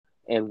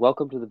and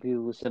welcome to the Viva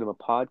La Cinema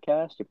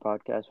podcast, your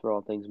podcast for all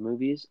things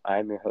movies.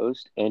 I'm your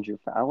host, Andrew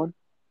Fallon.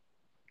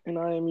 And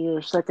I am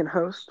your second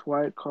host,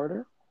 Wyatt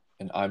Carter.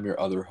 And I'm your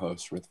other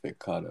host,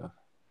 Rithvik.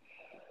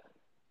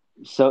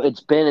 So it's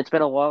been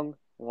a long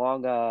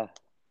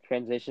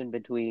transition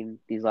between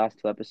these last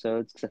two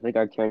episodes because I think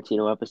our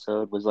Tarantino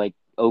episode was like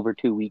over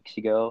 2 weeks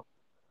ago.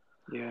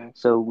 Yeah.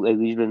 So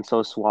we've been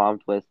so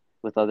swamped with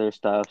other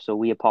stuff. So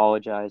we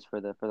apologize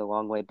for the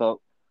long wait, but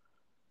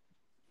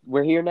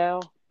we're here now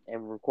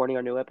and we're recording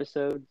our new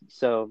episode.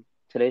 So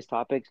today's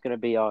topic is going to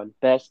be on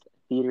best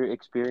theater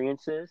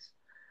experiences,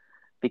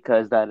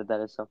 because that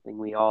is something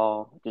we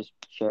all just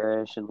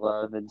cherish and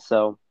love. And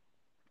so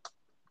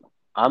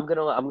I'm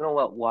gonna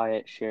let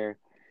Wyatt share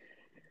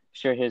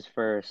his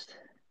first.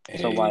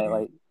 So Hey, All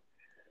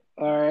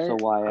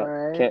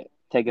right.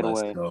 Take it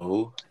let's away.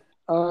 go.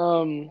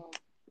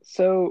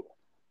 So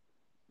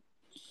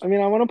I mean,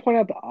 I want to point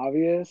out the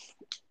obvious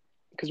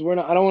because we're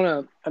not. I don't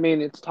want to. I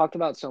mean, it's talked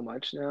about so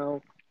much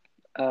now.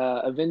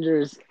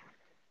 Avengers,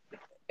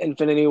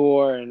 Infinity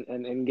War, and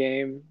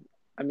Endgame.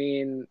 I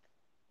mean,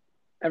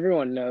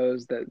 everyone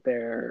knows that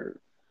they're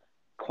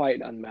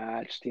quite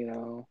unmatched.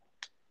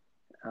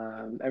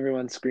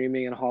 Everyone's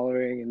screaming and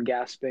hollering and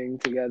gasping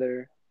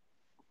together.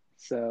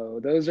 So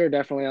those are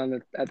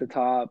definitely at the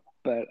top,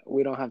 but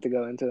we don't have to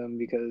go into them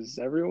because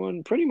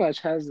everyone pretty much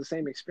has the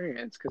same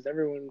experience because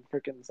everyone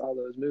freaking saw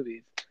those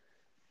movies.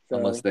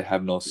 Unless So they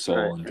have no soul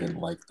Right. and didn't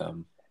like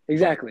them. But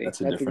exactly,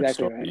 that's a that's different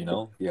exactly story,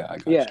 right. Yeah, I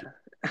got Yeah.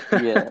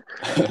 Yeah.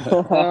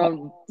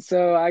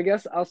 So I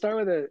guess I'll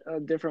start with a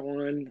different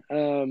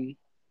one.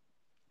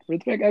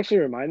 Rithvik actually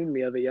reminded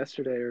me of it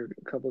yesterday or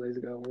a couple days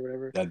ago or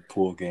whatever.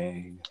 Deadpool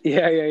gang.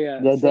 Yeah.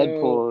 The So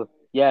Deadpool.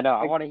 Yeah, no,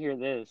 I I want to hear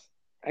this.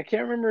 I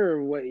can't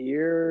remember what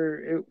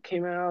year it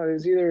came out. It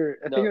was either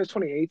I think it No, was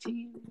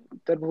 2018,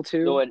 Deadpool no,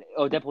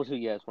 2. Deadpool 2.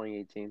 Yeah,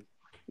 2018.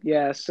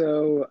 Yeah,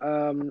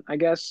 so I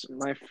guess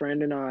my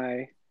friend and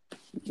I,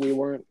 we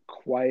weren't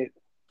quite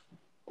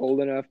old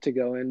enough to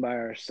go in by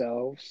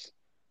ourselves,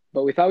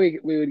 but we thought we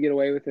would get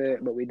away with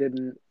it, but we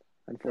didn't,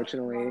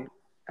 unfortunately,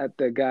 at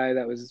the guy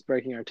that was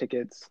breaking our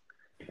tickets.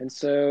 And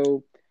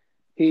so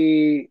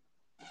he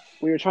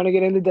we were trying to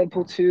get into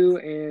Deadpool 2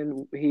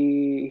 and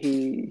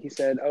he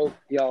said, "Oh,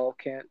 y'all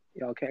can't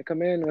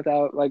come in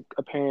without like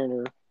a parent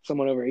or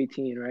someone over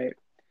 18, right?"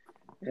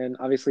 And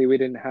obviously we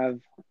didn't have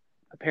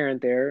a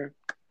parent there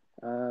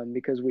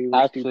because we were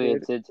Actually,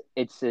 stupid.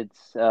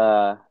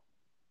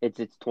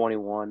 it's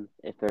 21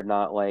 if they're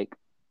not like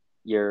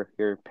your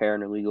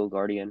parent or legal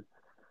guardian.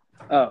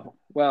 Oh,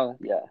 well,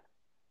 Yeah.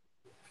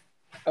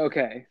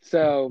 okay.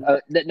 So,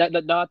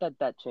 Not that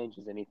that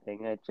changes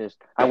anything. It just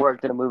I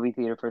worked in a movie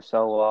theater for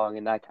so long,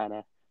 and that kind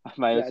of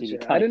my OCD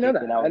gotcha. I kind of didn't know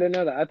kicked it that. I out. didn't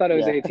know that. I thought it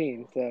was Yeah,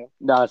 18. So,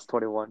 no, it's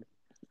 21.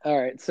 all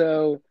right.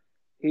 So,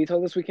 he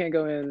told us we can't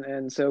go in.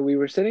 And so we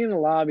were sitting in the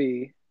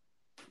lobby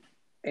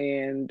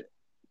and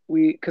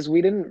because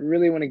we didn't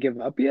really want to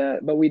give up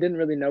yet, but we didn't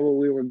really know what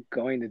we were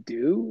going to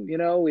do.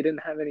 We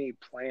didn't have any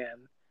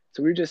plan.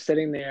 So we were just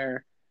sitting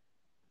there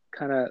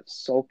kind of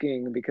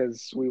sulking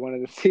because we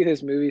wanted to see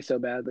this movie so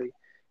badly.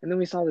 And then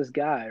we saw this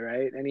guy,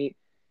 right? And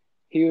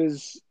he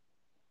was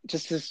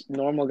just this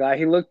normal guy.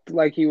 He looked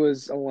like he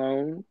was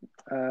alone,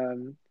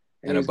 and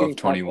he And was above getting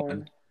 21.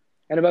 popcorn,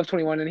 and above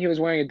 21, and he was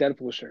wearing a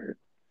Deadpool shirt,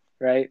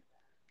 right?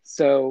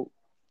 So,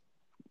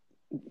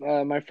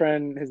 my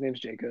friend, his name's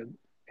Jacob.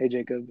 Hey,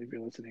 Jacob, if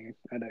you're listening,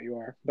 I know you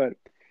are. But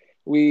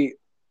we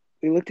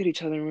we looked at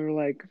each other and we were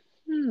like,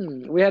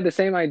 We had the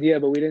same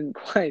idea, but we didn't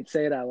quite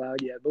say it out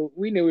loud yet. But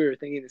we knew we were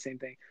thinking the same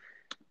thing,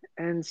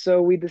 and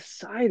so we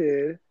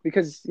decided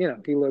because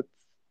he looked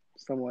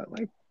somewhat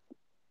like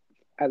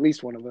at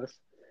least one of us.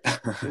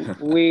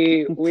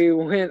 We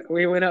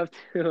went up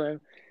to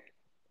him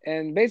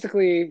and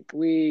basically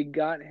we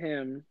got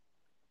him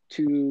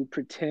to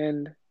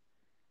pretend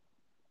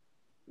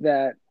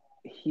that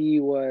he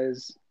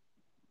was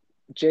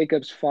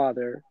Jacob's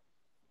father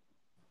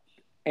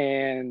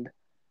and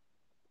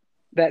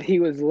that he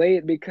was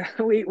late because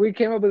we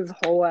came up with this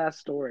whole ass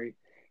story.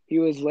 He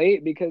was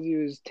late because he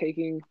was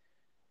taking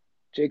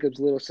Jacob's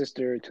little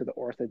sister to the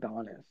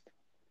orthodontist.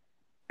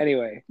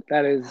 Anyway,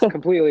 that is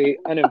completely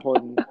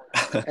unimportant.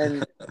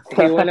 And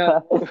he went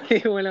up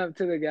he went up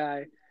to the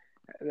guy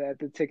at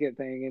the ticket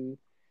thing and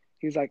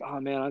he's like,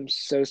 "Oh man, I'm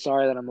so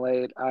sorry that I'm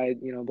late.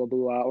 Blah blah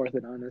blah,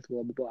 orthodontist,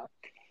 blah blah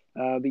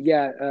blah." But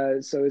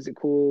yeah, so is it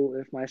cool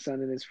if my son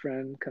and his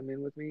friend come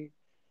in with me?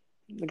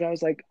 The guy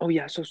was like, "Oh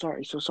yeah, so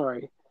sorry, so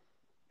sorry."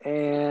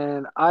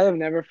 And I have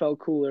never felt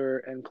cooler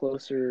and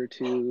closer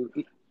to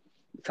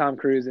Tom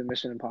Cruise in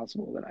Mission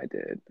Impossible than I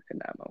did in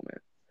that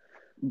moment.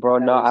 Bro,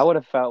 That no, I was, would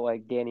have felt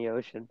like Danny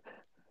Ocean.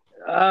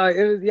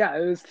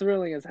 it was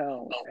thrilling as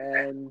hell.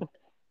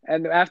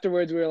 And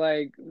afterwards we were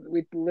like,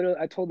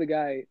 I told the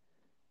guy,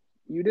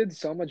 "You did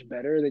so much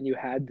better than you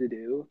had to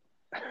do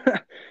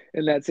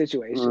in that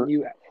situation.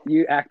 R-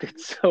 You acted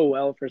so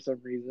well for some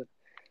reason."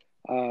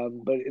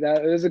 But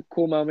it was a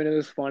cool moment. It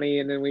was funny,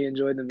 and then we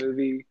enjoyed the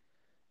movie.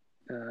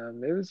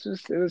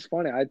 It was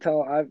funny. I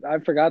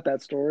forgot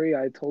that story.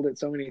 I told it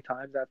so many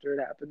times after it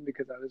happened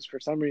because I was for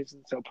some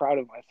reason so proud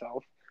of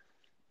myself.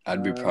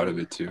 I'd be proud of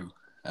it too.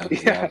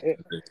 Yeah, it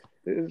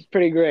was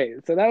pretty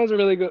great. So that was a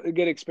really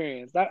good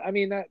experience. That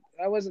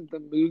wasn't the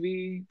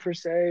movie per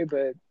se,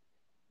 but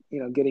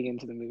getting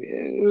into the movie,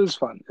 it was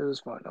fun. It was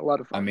fun, a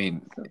lot of fun. I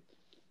mean, So.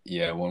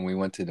 yeah, when we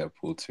went to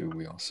Deadpool 2,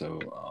 we also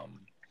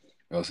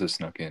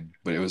snuck in,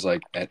 but it was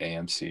like at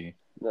AMC.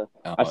 Yeah.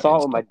 I saw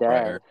in it with my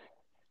dad.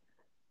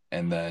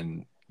 And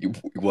then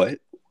what?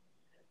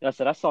 I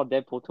said I saw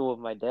Deadpool 2 with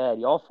my dad.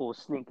 Y'all fools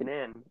sneaking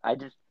in. I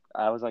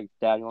was like,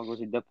 Dad, you want to go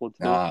see Deadpool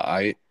 2?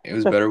 It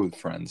was better with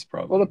friends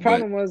probably. Well, the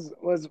problem was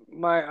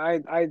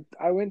I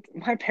went.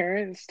 My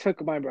parents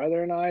took my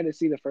brother and I to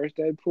see the first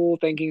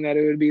Deadpool, thinking that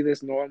it would be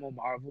this normal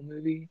Marvel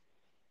movie,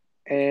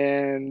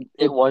 and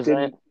it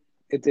wasn't.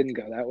 It didn't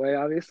go that way,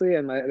 obviously.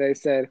 And they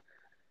said,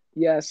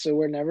 "Yeah, so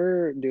we're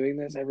never doing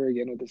this ever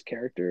again with this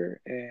character,"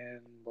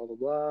 and blah blah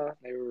blah.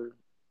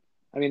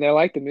 They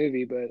liked the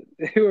movie, but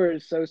they were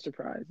so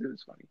surprised. It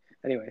was funny.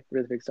 Anyway,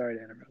 Rithvik, sorry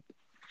to interrupt.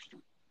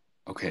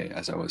 Okay,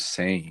 as I was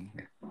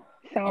saying,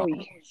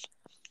 sorry.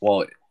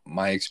 Well,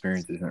 my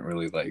experience isn't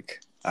really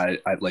like I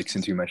like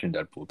since you mentioned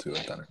Deadpool 2, I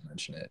thought I'd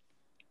mention it.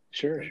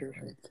 Sure.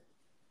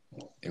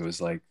 It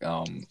was like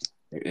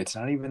it's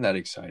not even that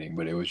exciting,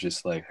 but it was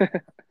just like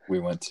we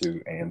went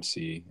to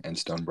AMC and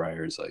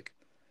Stonebrier's, like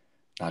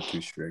not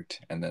too strict,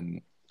 and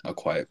then A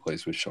Quiet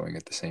Place was showing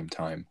at the same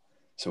time,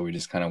 so we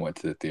just kind of went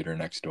to the theater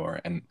next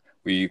door, and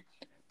it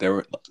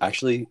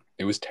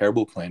was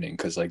terrible planning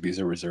because like these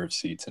are reserved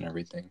seats and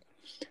everything,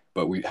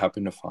 but we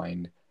happened to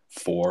find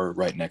 4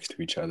 right next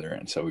to each other,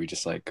 and so we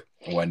just like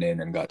went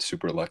in and got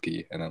super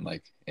lucky, and then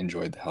like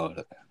enjoyed the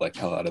hell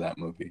out of that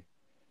movie.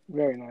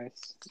 Very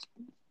nice.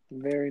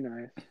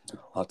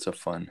 Lots of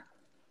fun.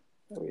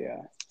 Oh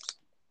yeah.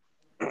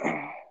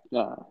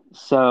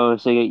 So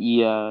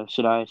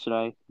should I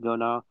go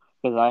now?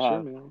 Because I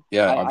have. Man.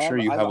 Yeah, I'm sure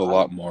you have a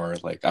lot more.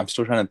 Like I'm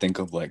still trying to think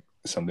of like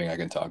something I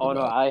can talk about. Oh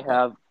no,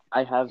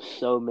 I have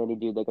so many,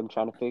 dude. Like I'm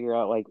trying to figure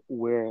out like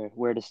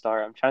where to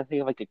start. I'm trying to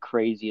think of like the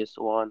craziest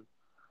one.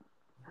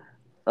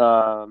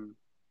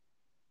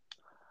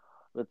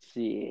 Let's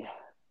see.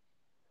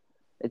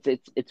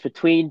 It's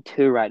between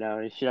 2 right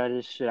now. Should I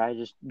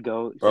just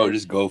go? Bro,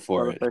 just go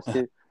for it. First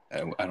 2?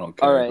 I don't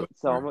care. All right,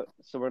 we're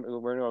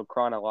gonna go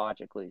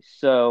chronologically.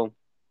 So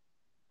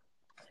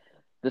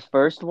this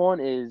first one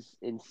is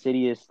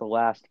Insidious: The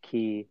Last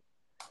Key.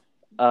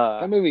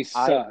 That movie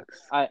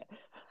sucks. My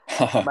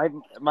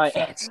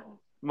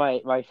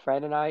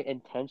friend and I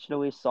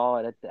intentionally saw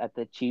it at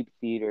the cheap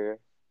theater,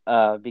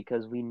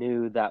 because we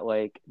knew that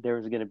like there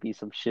was gonna be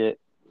some shit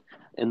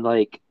and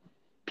like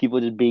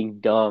people just being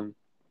dumb.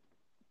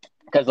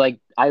 Because like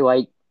I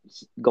like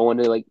going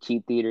to like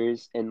cheap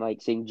theaters and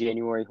like seeing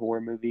January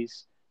horror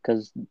movies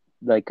because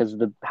of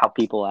the how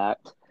people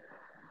act.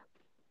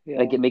 Yeah.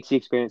 Like it makes the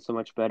experience so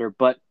much better.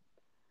 But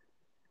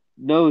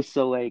no,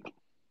 so like.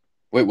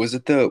 Wait, was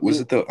it the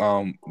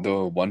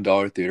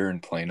 $1 theater in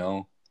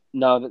Plano?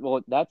 No,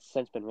 well, that's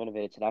since been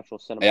renovated. It's an actual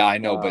cinema. Yeah, I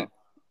know, but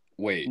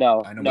wait.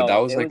 No, I know, but that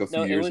was like a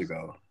few years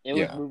ago. It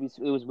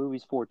was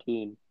movies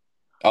 14.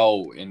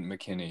 Oh, in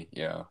McKinney,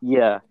 yeah.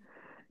 Yeah.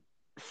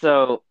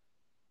 So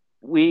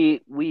we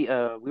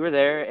were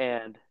there,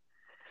 and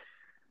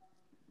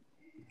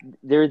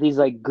there were these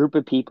like group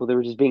of people that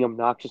were just being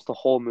obnoxious the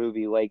whole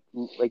movie, like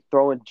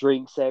throwing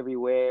drinks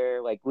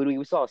everywhere. Like literally,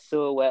 we saw a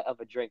silhouette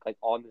of a drink like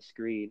on the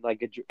screen,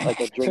 like a drink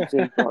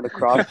being thrown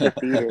across the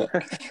theater.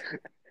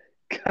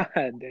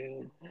 God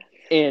damn.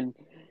 And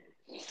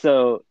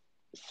so,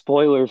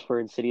 spoilers for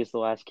Insidious: The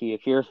Last Key.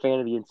 If you're a fan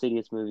of the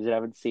Insidious movies and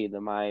haven't seen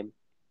them, I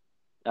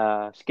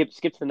skip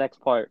to the next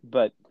part.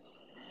 But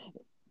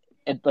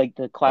like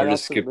the climax, or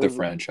just skip of the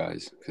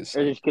franchise,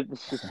 or just skip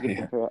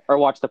or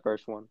watch the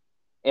first one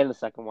and the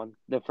second one.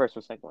 The first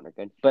and second one are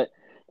good. But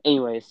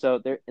anyway, so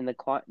they're in the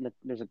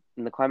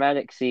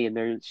climatic scene.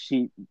 There's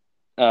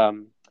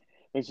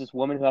this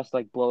woman who has to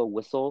like blow a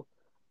whistle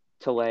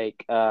to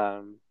like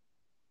to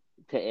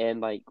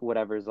end like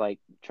whatever's like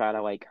trying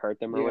to like hurt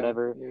them or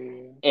whatever.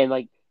 And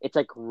like it's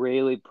like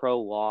really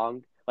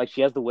prolonged. Like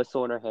she has the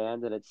whistle in her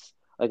hand and it's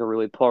like a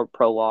really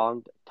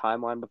prolonged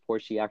timeline before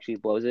she actually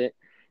blows it.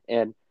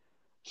 And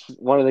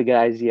one of the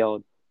guys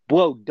yelled,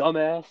 "Blow,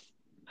 dumbass!"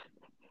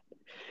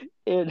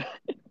 And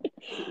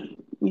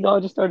we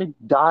all just started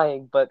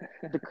dying. But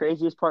the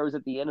craziest part was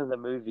at the end of the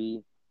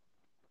movie.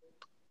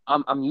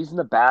 I'm using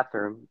the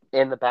bathroom,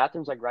 and the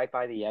bathroom's like right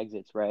by the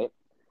exits, right?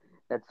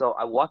 And so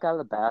I walk out of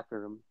the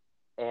bathroom,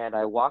 and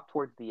I walk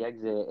towards the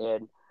exit,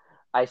 and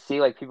I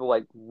see like people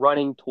like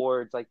running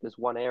towards like this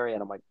one area,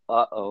 and I'm like,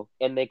 uh-oh.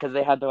 And because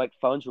they had their like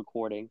phones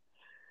recording,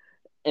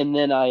 and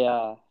then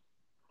I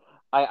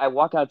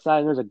walk outside,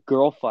 and there's a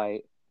girl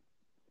fight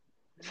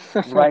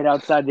right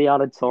outside the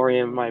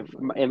auditorium.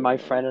 My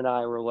friend and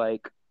I were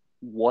like,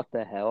 what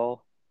the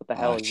hell? What the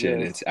hell is shit,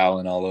 this? It's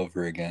Alan all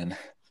over again.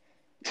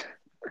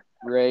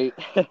 Right.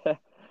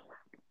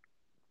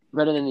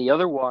 Rather than the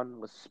other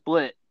one was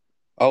Split.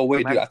 Oh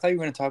wait, dude, I thought you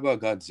were going to talk about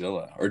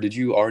Godzilla, or did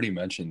you already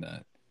mention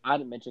that? I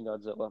didn't mention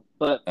Godzilla,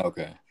 but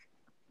Okay.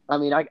 I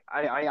mean,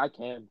 I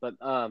can, but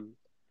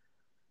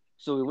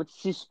so we went to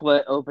see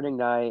Split opening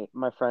night,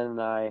 my friend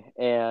and I,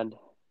 and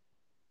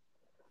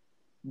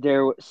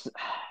there was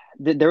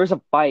there was a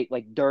fight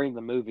like during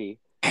the movie,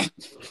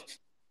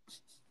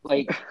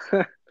 like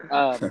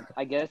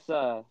I guess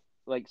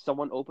like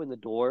someone opened the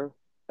door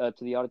to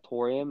the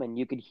auditorium and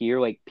you could hear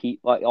like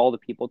all the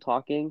people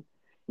talking,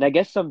 and I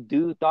guess some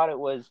dude thought it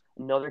was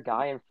another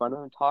guy in front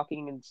of him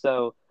talking, and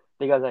so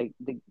the guy's like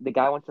the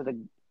guy went to the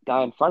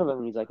guy in front of him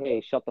and he's like,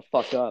 hey, shut the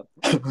fuck up.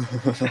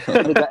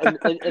 And the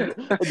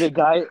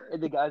guy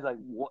and the guy's like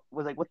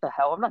what the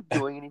hell, I'm not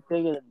doing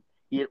anything,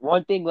 and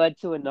one thing led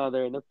to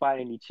another and they're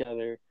fighting each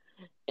other,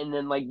 and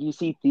then like you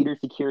see theater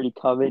security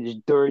coverage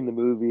during the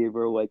movie and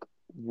we're like,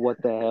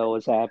 what the hell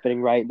is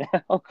happening right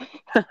now?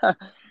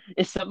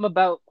 It's something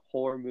about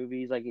horror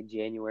movies like in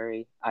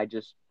January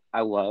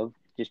I love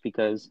just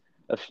because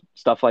of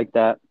stuff like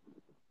that.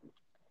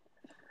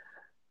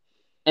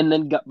 And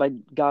then by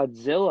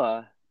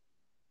Godzilla,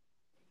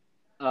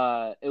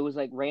 it was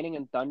like raining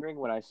and thundering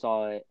when I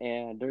saw it,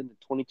 and during the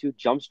 22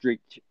 Jump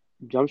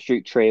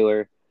Street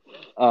trailer,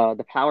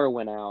 the power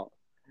went out,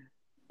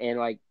 and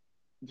like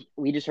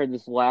we just heard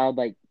this loud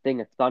like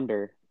thing of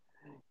thunder,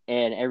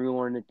 and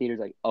everyone in the theater's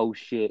like, "Oh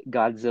shit,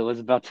 Godzilla's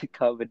about to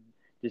come and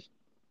just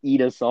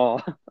eat us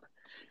all."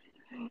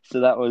 So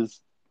that was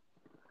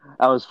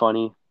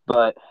funny,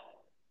 but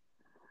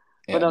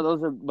Yeah, no,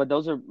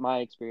 those are my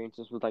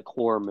experiences with like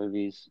horror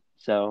movies.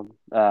 So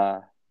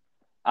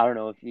I don't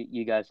know if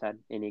you guys had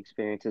any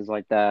experiences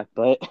like that,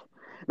 but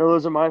no,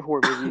 those are my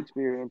horror movie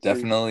experiences.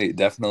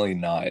 definitely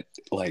not.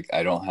 Like,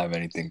 I don't have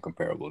anything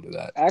comparable to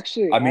that.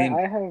 Actually, I mean,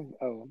 I have.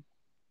 Oh,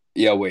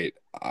 yeah, wait.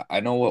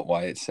 I know what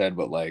Wyatt said,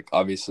 but like,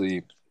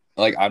 obviously,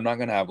 like, I'm not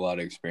gonna have a lot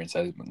of experience.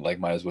 I like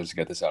might as well just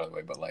get this out of the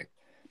way. But like,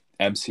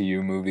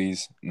 MCU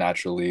movies,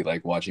 naturally,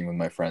 like watching with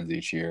my friends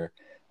each year.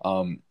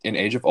 In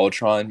Age of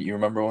Ultron, you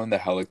remember when the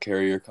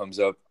helicarrier comes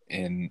up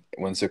in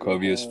when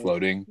Sokovia is yes,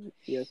 floating?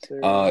 yes,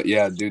 sir.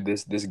 Yeah, dude,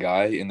 this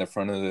guy in the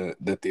front of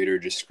the theater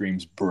just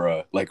screams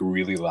 "bruh" like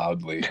really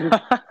loudly,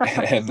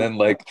 and then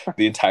like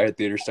the entire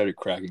theater started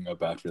cracking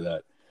up after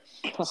that.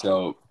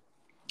 So,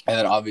 and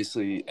then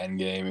obviously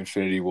Endgame,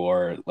 Infinity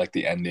War, like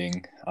the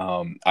ending.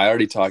 I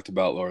already talked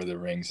about Lord of the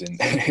Rings in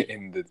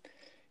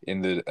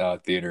in the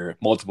theater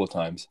multiple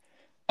times.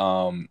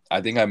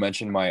 I think I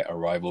mentioned my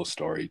Arrival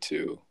story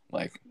too,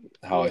 like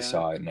how I Yeah.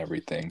 saw it and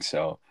everything.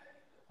 So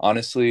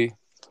honestly,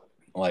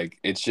 like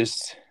it's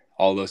just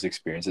all those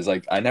experiences.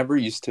 Like I never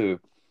used to,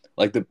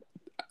 like the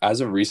as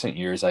of recent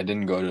years, I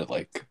didn't go to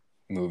like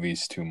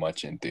movies too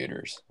much in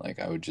theaters. Like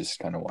I would just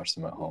kind of watch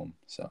them at home.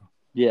 So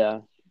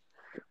Yeah.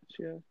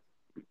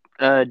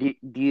 Yeah. Do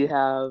you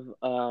have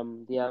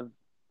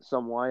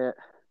some Wyatt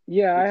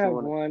Yeah, I that you have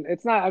want? one.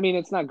 It's not. I mean,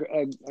 it's not.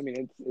 I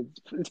mean,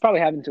 it's probably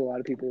happened to a lot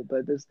of people,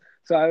 but this.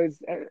 So I was.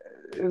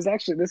 It was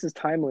actually. This is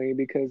timely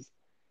because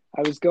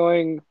I was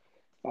going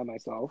by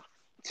myself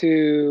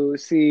to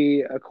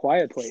see A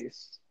Quiet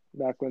Place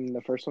back when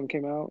the first one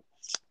came out,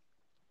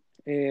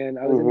 and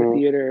I was in the Mm-hmm.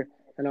 theater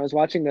and I was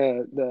watching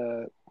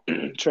the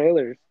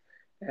trailers,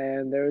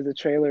 and there was a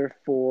trailer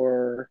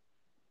for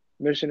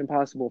Mission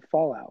Impossible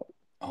Fallout.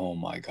 oh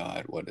my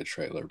god, what a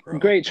trailer, bro!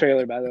 Great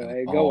trailer, by the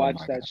way. Go Oh watch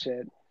my that god,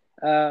 shit.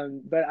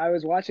 But I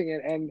was watching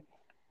it and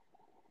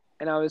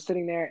I was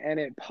sitting there and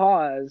it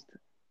paused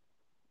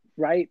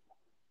right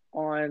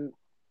on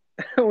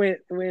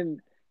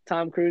when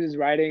Tom Cruise is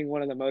riding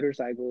one of the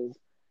motorcycles.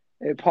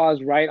 It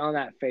paused right on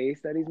that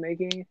face that he's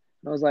making.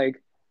 And I was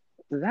like,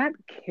 that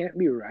can't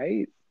be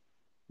right.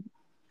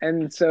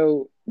 And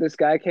so this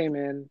guy came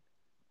in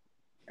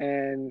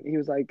and he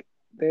was like,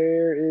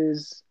 there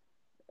is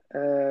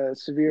a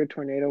severe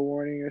tornado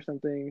warning or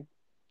something.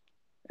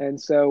 And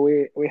so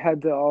we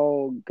had to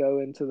all go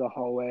into the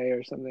hallway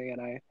or something.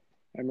 And I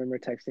remember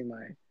texting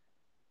my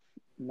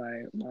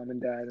mom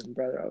and dad and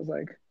brother. I was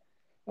like,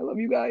 I love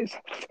you guys.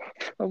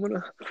 I'm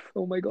gonna.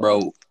 Oh my god.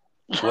 bro!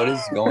 What is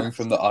going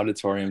from the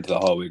auditorium to the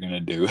hallway gonna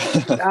do?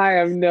 I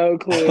have no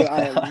clue.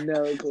 I have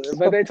no clue.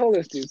 But they told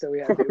us to, so we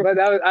had to. But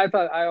that was.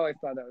 I always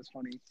thought that was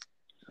funny.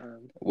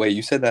 Wait,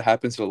 you said that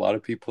happens to a lot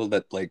of people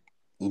that like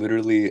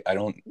literally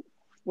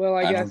Well,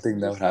 I I don't guess think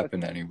that would just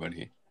happen to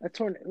anybody. a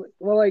tornado.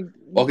 Well, like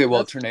Okay, well,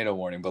 that's tornado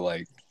warning, but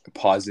like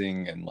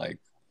pausing and like,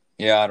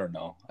 yeah, I don't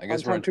know. I on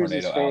guess we're Tom in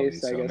Cruise's tornado alley,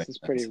 face. I so it guess makes is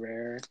pretty sense.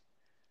 rare.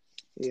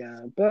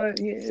 Yeah, but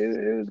yeah,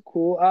 it was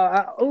cool.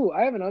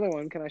 I have another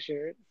one. Can I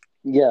share it?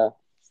 Yeah.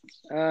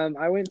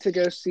 I went to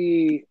go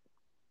see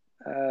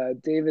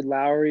David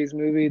Lowery's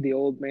movie, The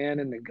Old Man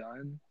and the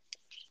Gun.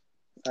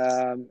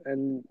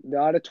 And the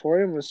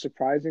auditorium was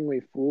surprisingly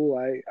full.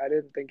 I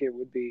didn't think it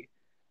would be,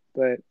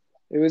 but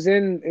it was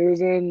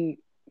in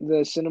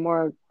the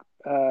Cinemark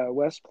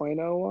West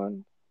Plano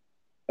one,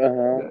 Uh-huh.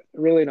 the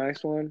really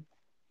nice one.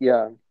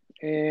 Yeah.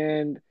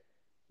 And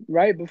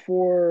right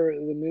before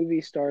the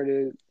movie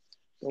started,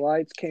 the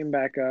lights came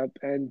back up,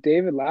 and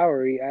David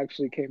Lowery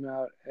actually came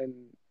out, and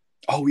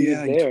Oh he was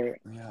yeah, there.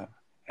 yeah.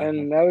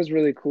 And that was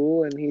really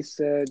cool. And he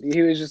said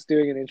he was just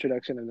doing an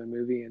introduction of the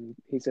movie, and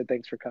he said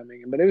thanks for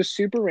coming. But it was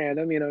super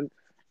random,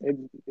 it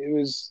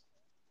was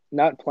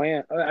not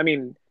planned. I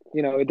mean,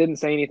 it didn't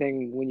say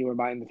anything when you were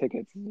buying the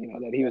tickets,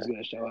 that he was going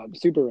to show up.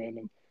 Super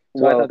random.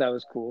 So I thought Well, that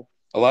was cool.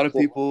 A lot of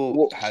people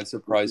well, had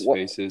surprise well,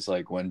 faces,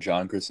 like when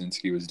John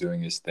Krasinski was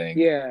doing his thing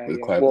Yeah, with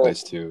yeah. Quiet well,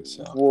 Place too.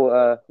 So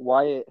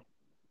Wyatt,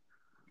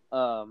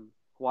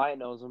 Wyatt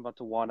knows I'm about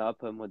to one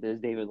up him with his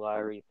David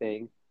Lowery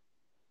thing.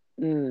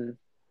 Mm,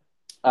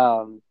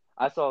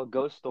 I saw a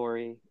Ghost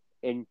Story,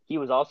 and he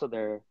was also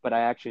there, but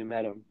I actually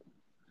met him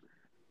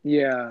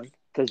yeah,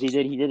 because he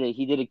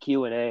did a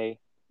Q&A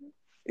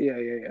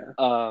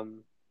yeah.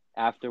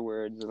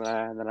 afterwards,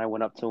 and then I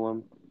went up to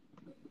him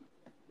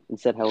and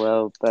said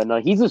hello. But no,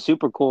 he's a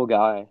super cool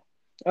guy.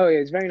 Oh, yeah,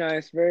 he's very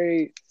nice,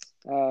 very,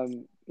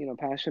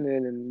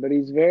 passionate, but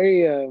he's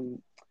very,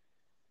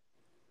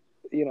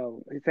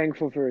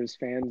 thankful for his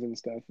fans and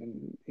stuff,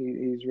 and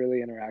he's really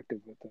interactive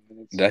with them,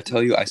 and did I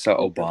tell you I saw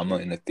Obama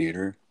refreshing. in a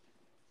theater?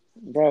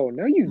 Bro,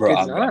 no, you Bro, did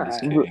I'm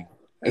just not. kidding.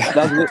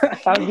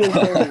 I was gonna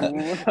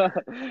say,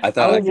 I I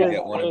thought I was could gonna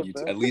get one of say, you,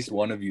 bro. at least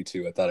one of you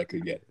two. I thought I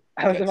could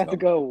I was get about to some.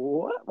 go,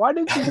 what? Why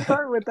did you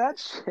start with that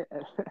shit?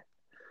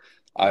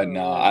 I Oh, no,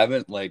 man. I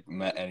haven't like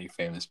met any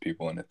famous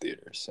people in a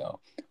theater. So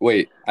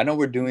wait, I know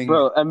we're doing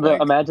Bro,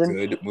 like imagine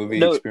good movie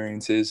no,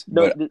 experiences,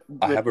 no, but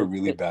I have a Rithvik,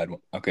 really bad one.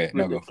 Okay,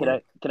 no, go Rithvik, for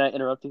it. can I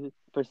interrupt you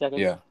for a second?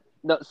 Yeah,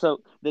 No,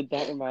 so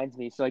that reminds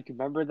me. So like,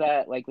 remember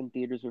that like when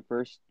theaters were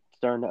first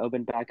starting to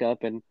open back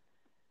up, and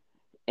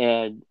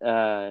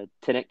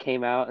Tenet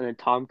came out, and then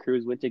Tom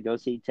Cruise went to go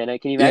see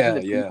Tenet. Can you imagine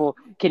yeah, the yeah. people?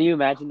 Can you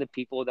imagine the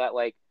people that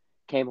like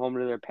came home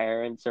to their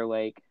parents or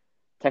like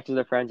texted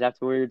their friends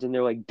afterwards, and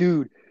they're like,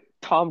 "Dude,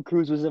 Tom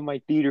Cruise was in my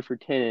theater for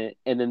Tenet,"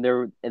 and then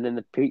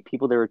the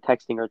people they were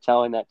texting or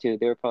telling that to,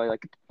 they were probably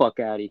like, "Get the fuck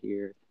out of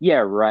here."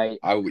 Yeah, right.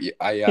 I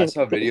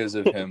saw videos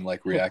of him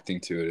like reacting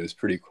to it. It was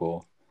pretty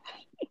cool.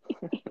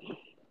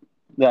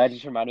 That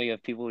just reminded me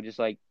of people who just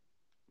like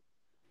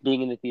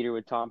being in the theater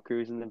with Tom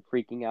Cruise and then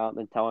freaking out and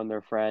then telling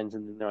their friends,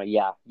 and then they're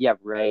like, yeah,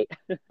 right.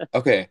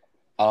 Okay,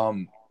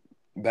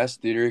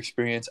 best theater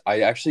experience.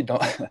 I actually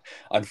don't.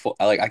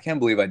 Like I can't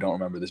believe I don't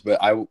remember this,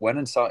 but I went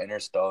and saw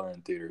Interstellar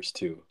in theaters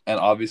too, and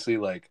obviously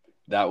like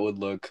that would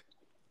look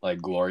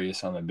like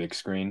glorious on the big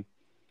screen,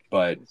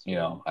 but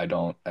I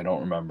don't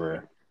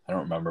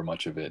remember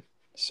much of it,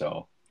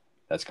 so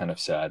that's kind of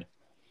sad.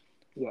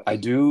 Yes. I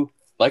do,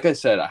 like I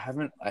said,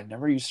 I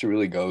never used to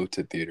really go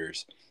to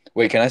theaters.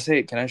 Wait, can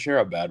I share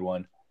a bad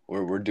one?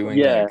 We're doing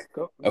Yeah. like,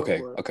 Go okay,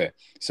 for it. okay.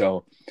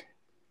 So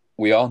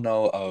we all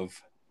know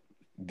of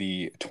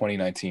the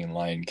 2019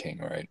 Lion King,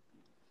 right?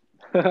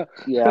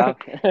 Yeah.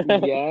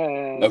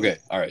 Yes. Okay,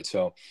 all right.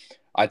 So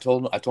I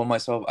told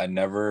myself I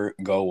never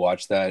go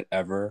watch that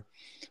ever,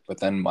 but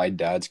then my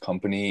dad's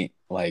company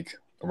like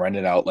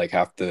rented out like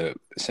half the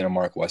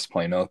Cinemark West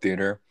Plano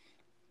theater,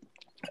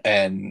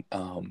 and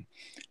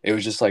it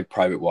was just like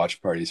private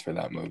watch parties for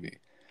that movie.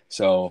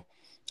 So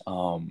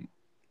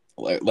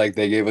like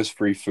they gave us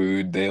free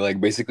food. They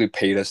like basically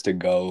paid us to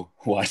go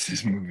watch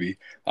this movie.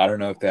 I don't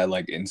know if they had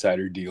like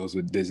insider deals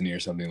with Disney or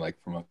something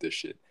like promote this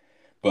shit.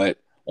 But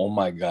oh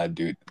my god,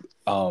 dude.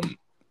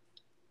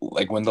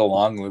 Like when the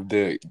Long Live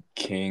the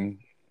King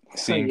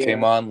scene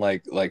came Yeah. on,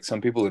 like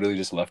some people literally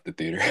just left the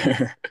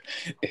theater.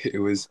 It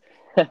was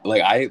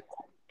like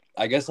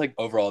I guess like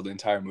overall the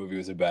entire movie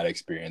was a bad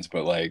experience,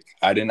 but like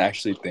I didn't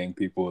actually think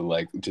people would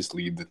like just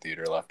leave the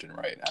theater left and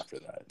right after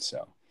that.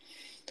 So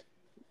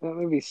That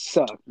movie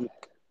sucked.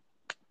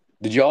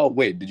 did y'all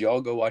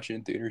go watch it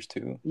in theaters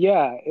too?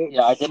 Yeah, it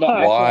Yeah, I did not.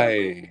 sucked.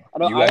 Why? I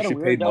know You I had a actually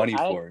weird paid double. money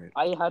for it.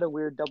 I had a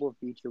weird double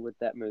feature with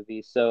that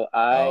movie. So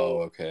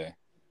Oh, okay.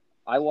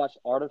 I watched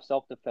Art of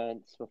Self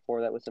Defense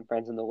before that with some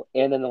friends and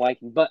then the Lion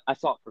King, but I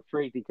saw it for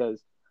free because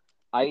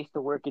I used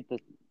to work at the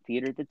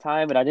theater at the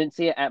time, and I didn't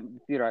see it at the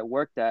theater I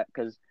worked at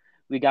because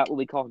we got what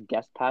we call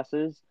guest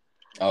passes,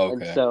 Oh,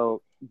 and okay.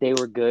 so they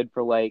were good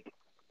for like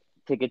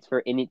tickets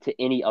for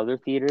any other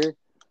theater.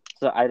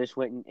 So I just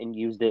went and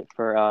used it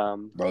for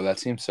Bro, that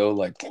seems so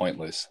like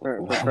pointless.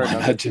 for Why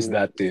another not just theater.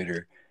 that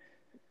theater?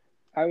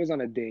 I was on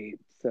a date,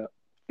 so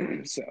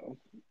so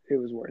it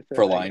was worth it,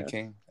 For I Lion guess.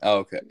 King? Oh,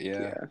 okay. Yeah,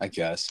 Yeah. I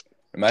guess.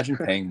 Imagine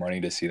paying money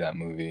to see that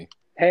movie.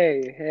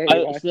 Hey, I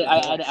watch see. it.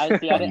 I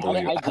see.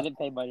 Unbelievable. I didn't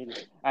pay money.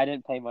 I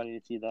didn't pay money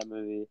to see that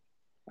movie.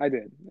 I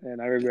did,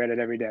 and I regret it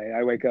every day.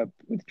 I wake up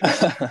with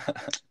dread.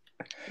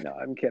 No,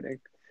 I'm kidding.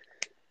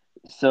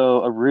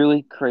 So a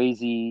really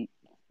crazy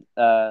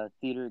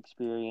theater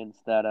experience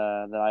that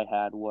I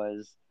had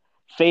was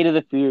Fate of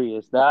the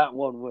Furious. That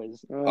one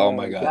was Oh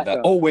my Oh, god. get that That.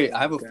 the Oh wait, I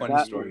have a fuck out funny of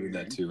that story with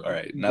that here. too. All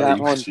right. Now that that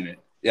you one mention it,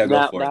 yeah,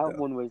 go for it though.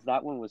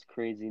 that one was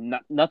crazy.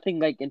 Nothing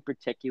like in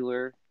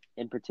particular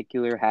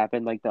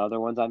happened like the other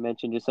ones I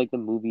mentioned. Just like the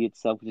movie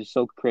itself was just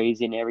so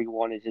crazy, and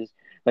everyone is just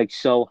like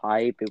so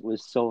hype. It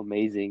was so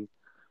amazing.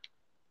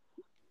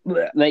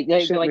 Blech.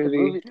 Shit Like the movie.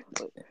 movie.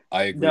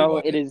 I agree, No,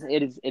 Wyatt.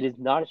 it is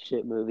not a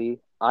shit movie.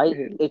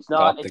 It,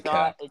 Stop the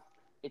cap.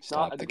 It's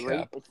not a Stop the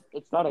great cap.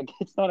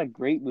 it's not a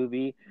great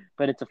movie,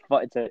 but it's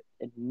a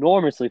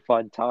enormously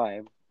fun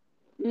time.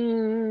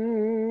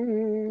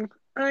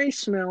 I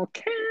smell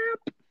cap.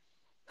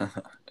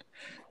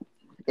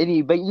 But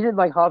you didn't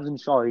like Hobbs and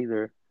Shaw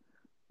either.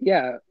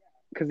 Yeah,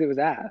 because it was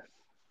ass.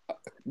 I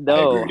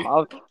No, agree.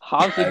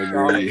 Hobbs I and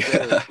Shaw was agree.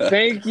 good.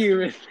 Thank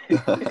you.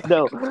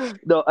 No,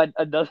 no.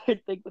 Another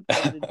thing with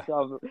Hobbs and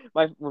Shaw,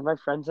 when my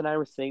friends and I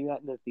were seeing that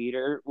in the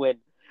theater, when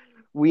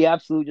we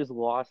absolutely just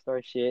lost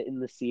our shit in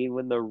the scene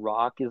when The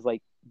Rock is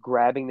like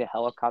grabbing the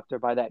helicopter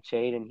by that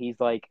chain and he's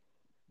like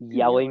Dude, yeah,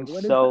 yelling like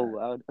what is so that?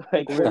 loud.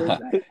 Like what is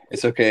that?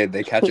 It's okay.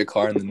 They catch a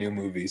car in the new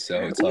movie,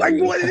 so it's all Like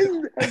good. what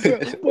is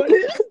that, bro? What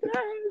is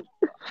that?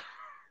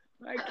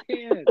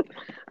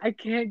 I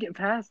can't get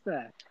past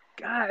that.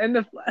 God, and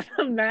the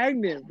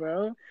magnet,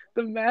 bro.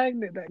 The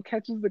magnet that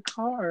catches the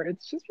car.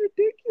 It's just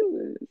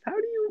ridiculous.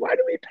 Why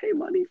do we pay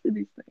money for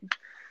these things?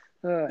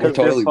 We're they're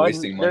totally fun.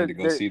 wasting money to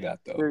go see that,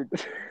 though.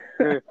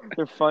 They're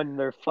fun.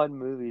 They're fun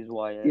movies,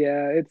 Wyatt.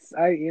 Yeah,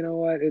 you know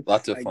what?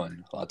 Lots of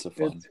fun. Lots of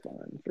fun. It's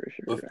fun for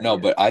sure.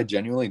 But I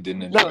genuinely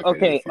didn't No, enjoy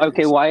Fate of the okay,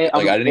 Furious. Wyatt.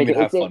 Like, I didn't even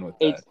have fun with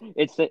that.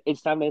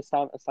 It's time to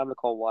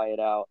call Wyatt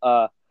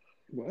out.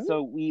 What?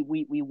 So we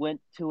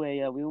went to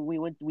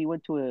we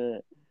went to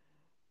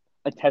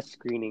a test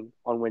screening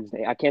on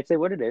Wednesday. I can't say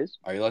what it is,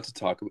 Are you allowed to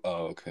talk about?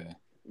 Oh, okay.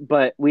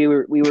 but we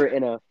were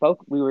in a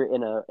focus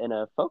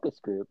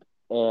group,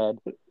 and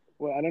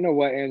Well, I don't know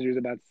what Andrew's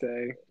about to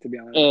say, to be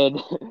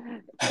honest.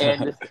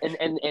 and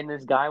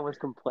this guy was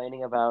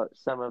complaining about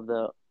some of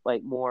the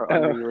like more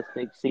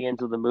unrealistic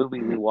scenes of the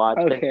movie we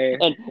watched. Okay.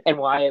 And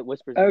Wyatt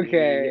whispers to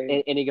Okay.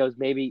 me, and he goes,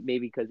 maybe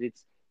because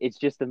it's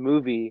just a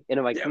movie. And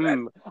I'm like,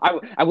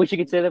 I wish you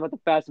could say that about the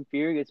Fast and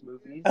Furious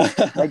movies.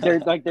 They're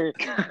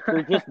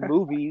just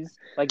movies.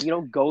 Like, you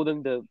don't go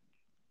them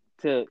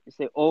to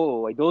say, oh,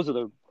 like those are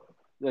the,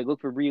 like,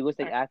 look for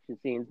realistic action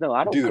scenes. No,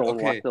 I don't Dude, go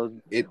and watch okay. those.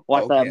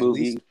 Watch that At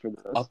least movie for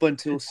those. up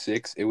until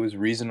 6, it was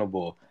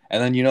reasonable.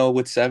 And then,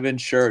 with 7,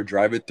 sure,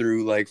 drive it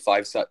through like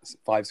five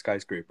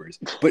skyscrapers.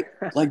 But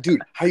like,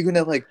 dude, how are you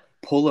gonna like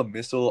pull a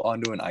missile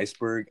onto an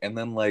iceberg and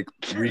then like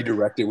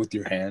redirect it with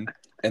your hand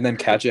and then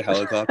catch a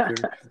helicopter?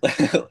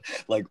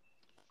 Like,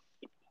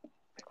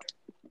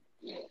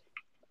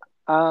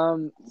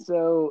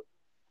 So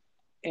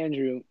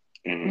Andrew,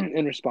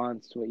 in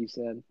response to what you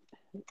said,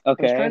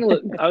 Okay.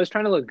 I was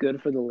trying to look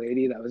good for the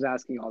lady that was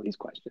asking all these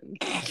questions.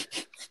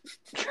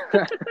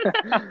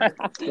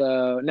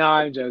 So no,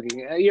 I'm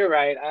joking. You're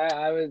right.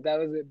 That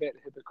was a bit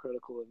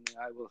hypocritical of me.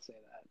 I will say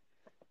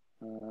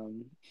that.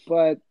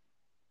 But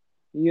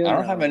I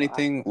don't have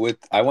anything with.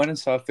 I went and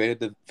saw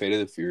Fate of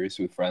the Furious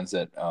with friends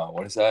at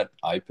what is that?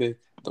 iPic,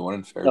 the one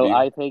in Fairview. Oh,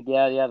 iPic,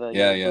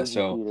 yeah. Yeah.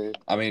 So theater.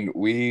 I mean,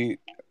 we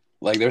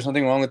like. There's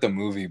nothing wrong with the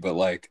movie, but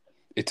like,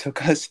 it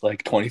took us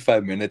like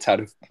 25 minutes how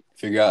to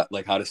figure out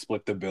like how to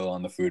split the bill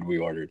on the food we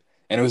ordered,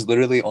 and it was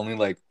literally only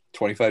like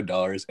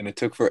 $25, and it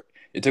took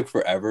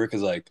forever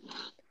because like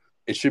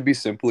it should be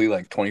simply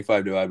like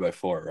 25 divided by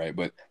 4, right?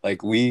 But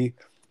like we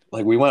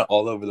went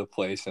all over the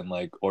place and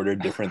like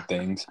ordered different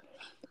things.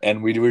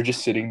 And we were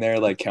just sitting there,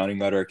 like,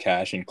 counting out our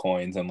cash and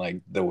coins, and,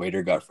 like, the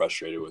waiter got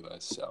frustrated with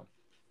us. So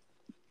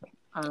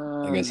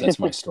I guess that's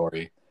my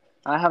story.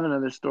 I have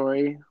another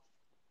story.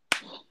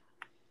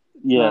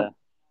 Yeah.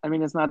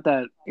 It's not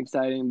that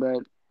exciting, but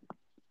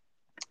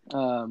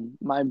I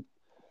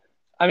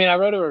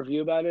wrote a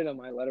review about it on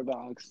my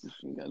Letterboxd if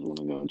you guys want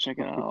to go and check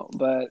it out.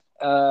 But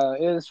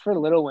it was for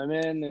Little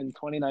Women in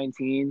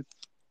 2019.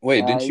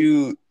 Wait, didn't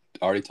you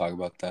already talk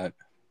about that?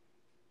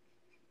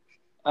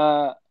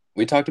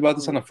 We talked about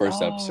this on the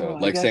first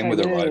episode. Like, same with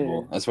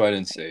Arrival. That's why I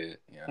didn't say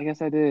it. Yeah. I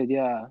guess I did,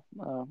 yeah.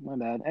 My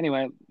bad.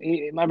 Anyway,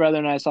 my brother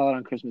and I saw it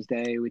on Christmas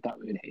Day. We thought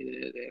we would hate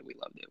it, and we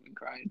loved it. We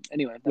cried.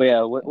 Anyway.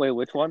 Wait,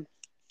 which one?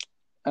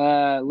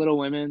 Little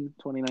Women,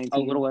 2019.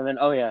 Oh, Little Women.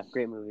 Oh, yeah.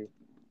 Great movie.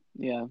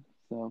 Yeah,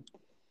 so.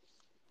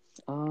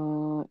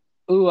 I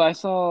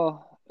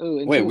saw...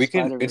 Wait, we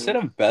can... Instead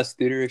of best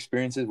theater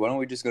experiences, why don't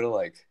we just go to,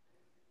 like,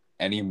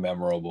 any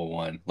memorable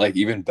one? Like,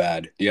 even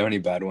bad. Do you have any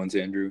bad ones,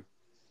 Andrew?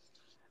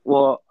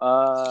 Well,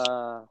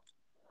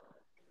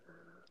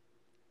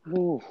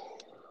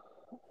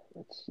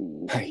 let's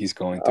see. He's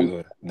going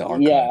through the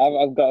archive. Yeah,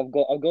 I'm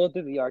going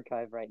through the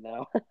archive right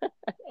now.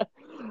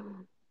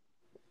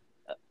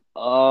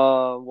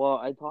 Well,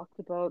 I talked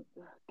about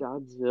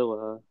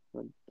Godzilla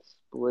and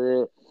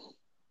Split.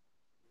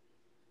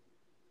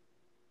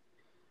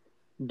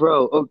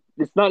 Bro,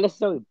 it's not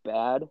necessarily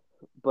bad,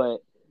 but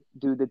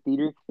dude, the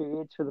theater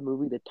experience for the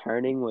movie The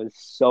Turning was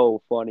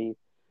so funny.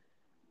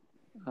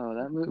 Oh,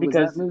 that movie was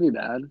that movie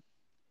bad?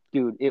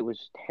 Dude, it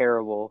was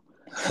terrible.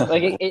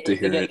 Like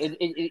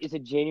it's a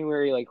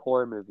January like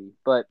horror movie,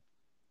 but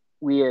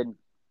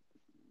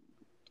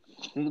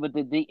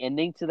the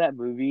ending to that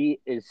movie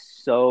is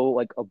so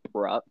like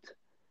abrupt,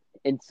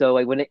 and so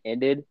like when it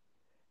ended,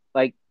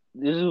 like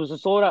this was a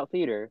sold out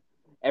theater,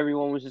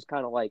 everyone was just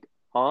kind of like,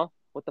 huh,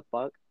 what the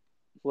fuck?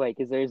 Like,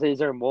 is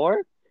there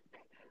more?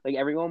 Like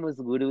everyone was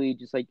literally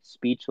just like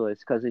speechless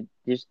because it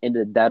just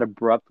ended that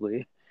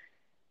abruptly.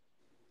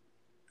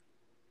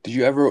 Did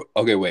you ever...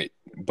 Okay, wait.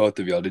 Both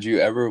of y'all, did you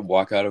ever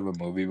walk out of a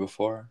movie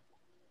before?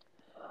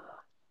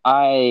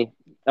 Okay.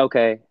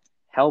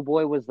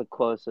 Hellboy was the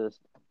closest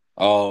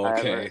Oh, I ever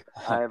okay.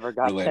 I ever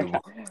got to.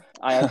 Relatable.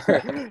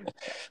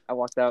 I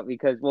walked out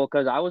because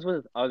I was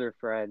with other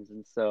friends,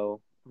 and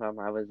so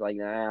I was like,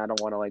 nah, I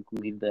don't want to like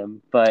leave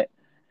them. But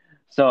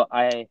so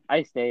I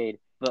stayed,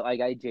 but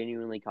like I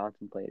genuinely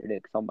contemplated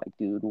it because I'm like,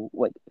 dude,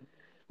 like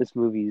this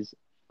movie's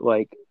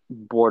like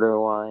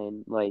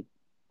borderline, like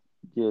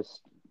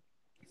just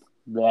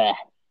bleh.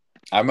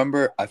 I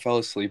remember I fell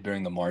asleep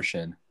during The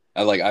Martian.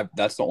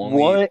 That's the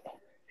only. What?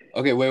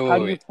 Okay, wait, How wait,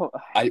 do you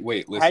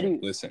wait. fa- how do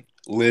Listen, you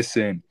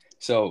listen.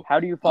 So, how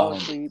do you fall um,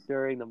 asleep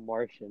during The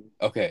Martian?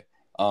 okay,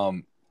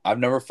 I've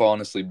never fallen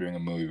asleep during a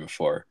movie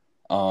before.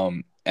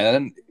 And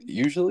then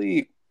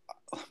usually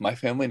my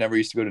family never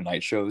used to go to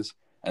night shows,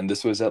 and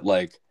this was at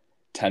like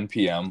 10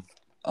 p.m.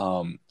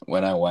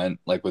 When I went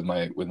like with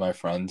my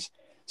friends.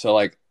 So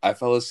like I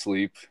fell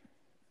asleep.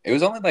 It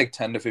was only like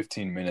 10 to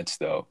 15 minutes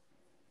though,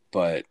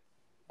 but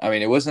I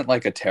mean, it wasn't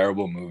like a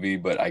terrible movie,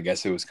 but I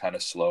guess it was kind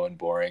of slow and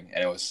boring,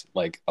 and it was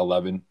like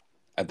 11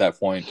 at that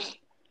point,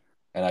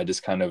 and I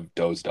just kind of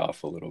dozed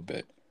off a little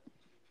bit.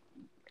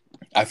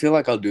 I feel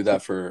like I'll do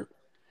that for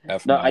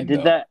No, I F9 did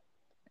though. that.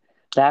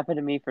 That happened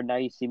to me for Now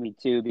You See Me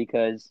Too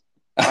because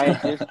I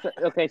had just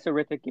okay. So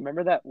Rithvik, you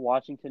remember that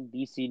Washington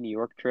D.C. New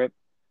York trip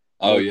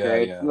in Oh eighth yeah,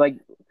 grade? yeah. Like,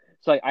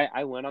 so like,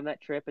 I went on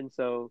that trip, and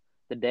so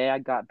the day I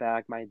got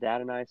back, my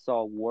dad and I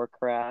saw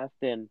Warcraft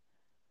and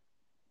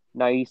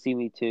Now You See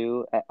Me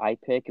Too at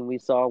iPic, and we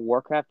saw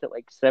Warcraft at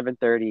like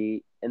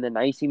 7:30, and then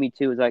Now You See Me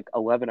Too was like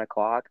 11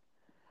 o'clock.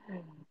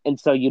 And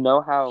so you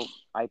know how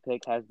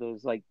iPic has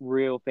those like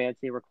real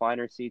fancy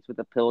recliner seats with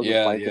the pillows and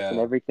Yeah, blankets and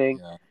yeah, everything.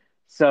 yeah.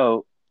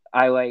 So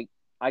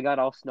I got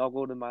all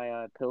snuggled in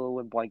my pillow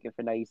and blanket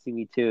for Now You See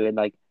Me Too, and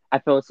like I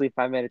fell asleep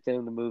 5 minutes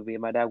into the movie,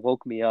 and my dad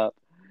woke me up,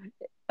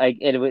 like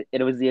it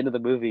was the end of the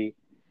movie,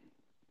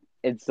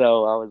 and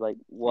so I was like,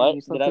 Dang, "What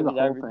you slept through the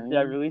whole did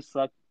I thing. really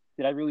sleep?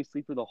 Did I really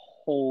sleep through the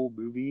whole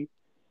movie?"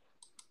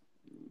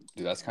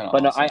 Dude, that's kind of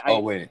But no, awesome. Oh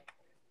wait,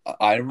 I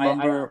I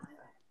remember.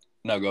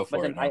 No, go but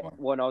for it. then Never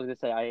what I was gonna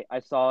say, I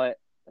saw it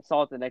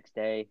the next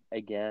day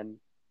again,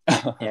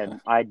 mind.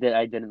 and I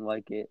didn't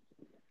like it.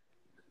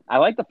 I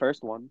like the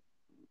first one.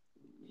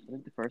 I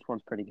think the first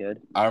one's pretty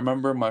good. I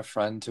remember my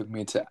friend took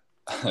me to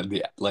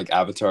the like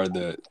Avatar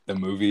the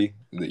movie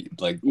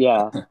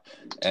Yeah.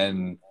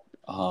 and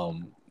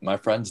my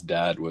friend's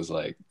dad was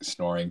like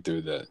snoring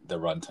through the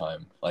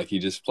runtime, like he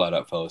just flat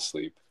out fell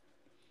asleep.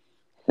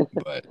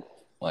 But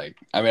like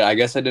I mean I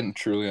guess I didn't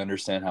truly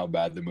understand how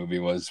bad the movie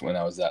was when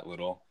I was that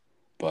little,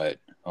 but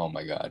oh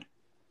my god,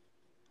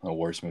 the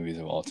worst movies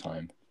of all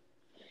time.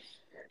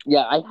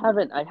 Yeah, I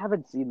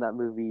haven't seen that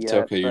movie It's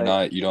yet, okay,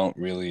 but you don't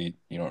really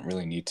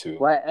need to.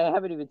 well, I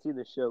haven't even seen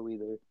the show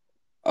either.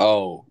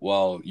 Oh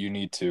well, you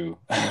need to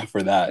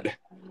for that.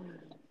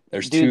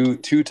 There's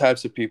Dude, two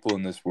types of people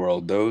in this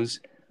world. Those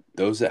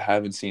that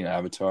haven't seen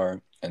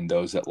Avatar and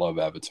those that love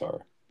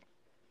Avatar.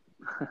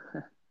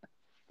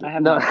 I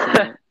have no. not seen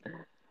it.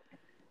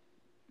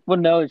 Well,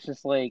 no, it's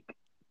just like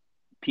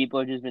people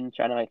have just been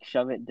trying to like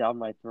shove it down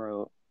my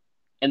throat.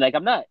 And like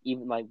I'm not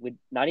even like with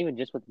not even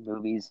just with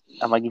movies.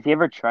 I'm like if you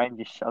ever try and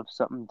just shove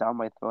something down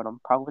my throat, I'm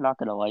probably not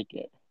gonna like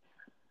it.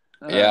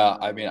 Yeah, Uh,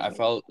 I mean,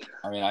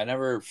 I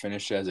never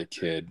finished it as a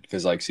kid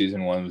because like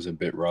season one was a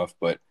bit rough,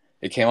 but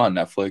it came on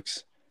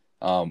Netflix,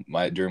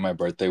 my during my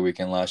birthday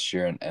weekend last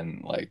year,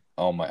 and like,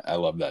 oh my, I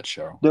love that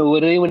show. No,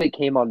 literally when it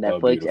came on So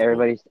Netflix,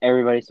 beautiful,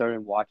 everybody started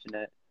watching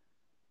it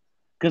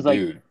because like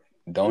dude.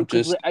 Don't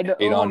because just I know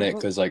hate on it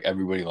because like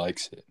everybody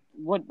likes it.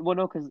 what well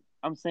no because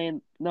I'm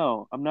saying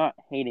no, I'm not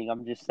hating.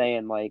 I'm just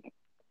saying like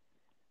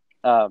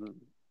um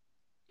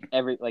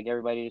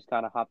everybody just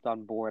kind of hopped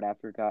on board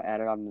after it got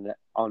added on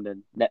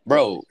the Netflix.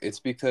 Bro, it's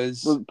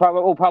because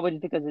Probably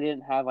just because they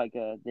didn't have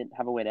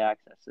a way to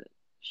access it.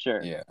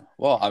 Sure. yeah.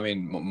 Well, I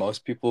mean,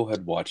 most people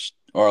had watched,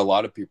 or a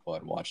lot of people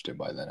had watched it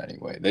by then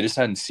anyway. They just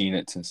hadn't seen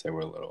it since they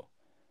were little.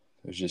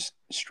 It was just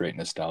straight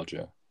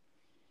nostalgia.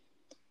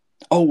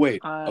 Oh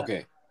wait, uh,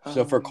 okay.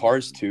 So for um,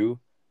 Cars 2,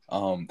 we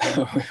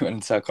went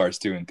and saw Cars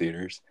 2 in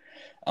theaters.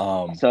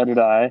 Um, So did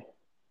I.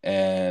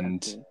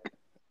 and epic.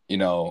 you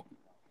know,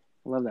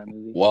 Love that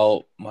movie.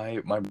 well,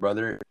 my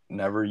brother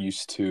never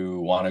used to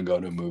want to go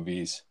to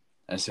movies,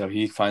 and so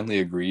he finally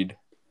agreed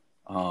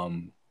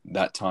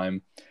that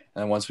time.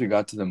 And then once we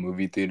got to the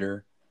movie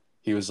theater,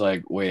 he was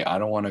like, "Wait, I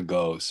don't want to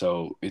go."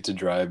 So it's a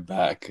drive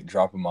back,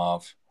 drop him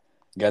off,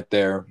 get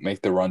there,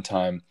 make the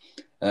runtime,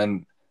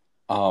 and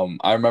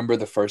I remember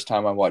the first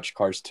time I watched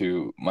Cars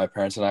 2, my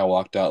parents and I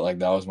walked out like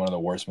that was one of the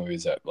worst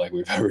movies that like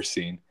we've ever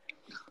seen.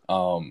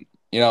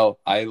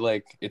 I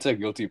like it's a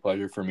guilty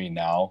pleasure for me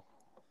now,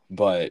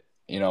 but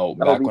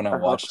back when I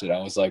watched it, I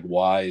was like,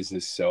 why is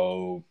this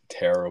so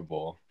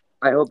terrible?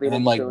 I hope he And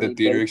then didn't like spill the any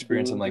theater baked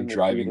experience and beans like in the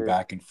driving theater.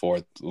 back and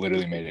forth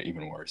literally made it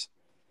even worse.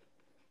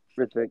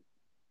 Rithvik,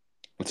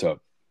 What's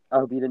up? I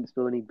hope you didn't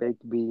spill any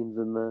baked beans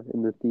in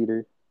the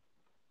theater.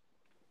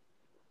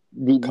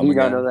 Do Come you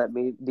not know again? that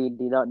meme?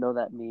 Do you not know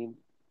that meme?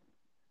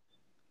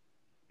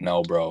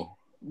 No, bro.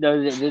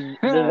 No, there's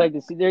like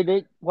this.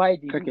 Why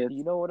do you Crickets.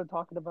 know what I'm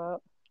talking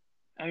about?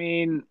 I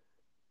mean,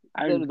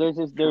 there's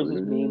this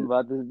meme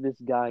about this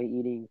guy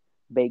eating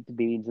baked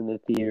beans in the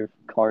theater.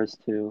 Cars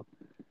 2.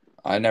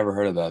 I never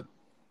heard of that.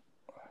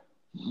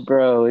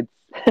 Bro, it's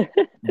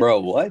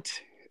Bro, what?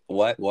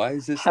 Why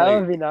is this how like?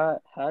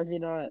 have you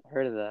not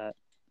heard of that?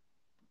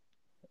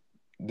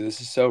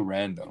 This is so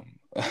random.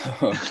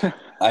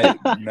 I've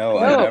never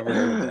heard of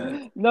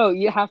that. No,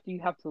 you have to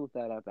look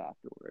that up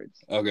afterwards.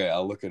 Okay,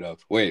 I'll look it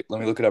up. Wait,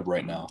 let me look it up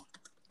right now.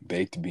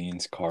 Baked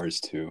beans, Cars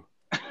 2.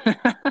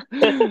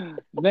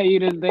 Bet you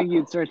didn't think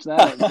you'd search that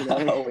up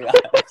today. Oh, yeah,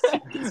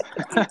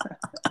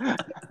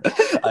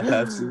 I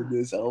have seen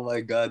this. Oh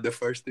my god, the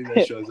first thing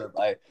that shows up,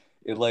 oh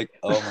my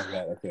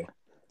god, okay.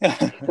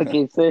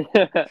 Okay, so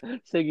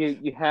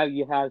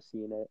you have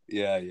seen it.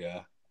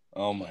 Yeah.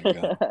 Oh my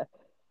god.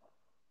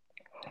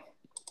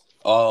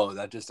 Oh,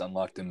 that just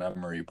unlocked a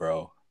memory,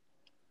 bro.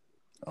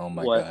 Oh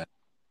my god.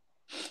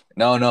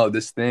 No,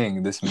 this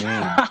meme. That's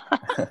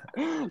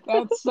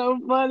so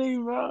funny,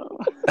 bro.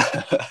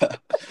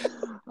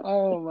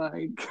 Oh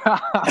my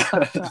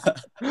god.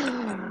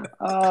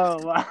 Oh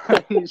my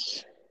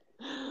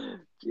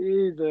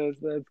Jesus,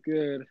 that's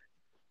good.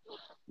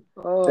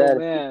 Oh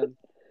man.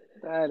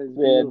 That is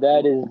beautiful.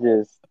 That is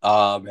just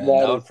man,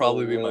 that would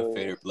probably be my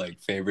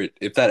favorite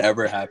if that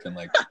ever happened,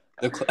 like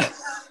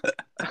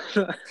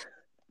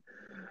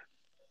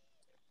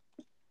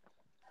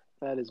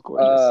That is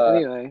gorgeous.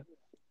 Anyway.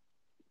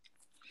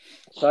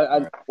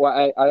 So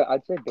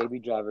I'd say Baby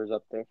Driver's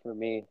up there for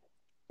me.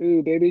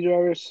 Ooh, Baby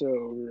Driver's so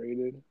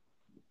overrated.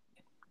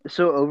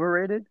 So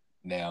overrated?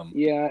 Damn.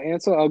 Yeah,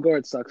 Ansel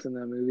Elgort sucks in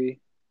that movie.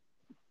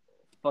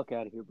 Fuck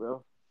out of here,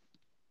 bro.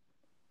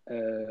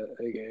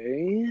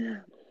 Okay.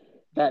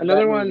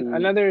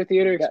 Another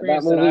theater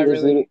experience that I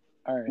really.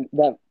 All right.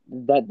 That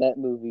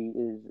movie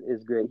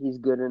is great. He's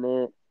good in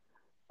it.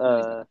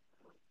 I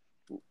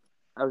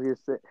was gonna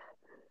say.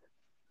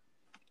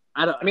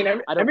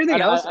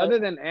 Everything else other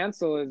than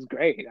Ansel is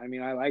great. I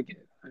mean, I like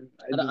it. I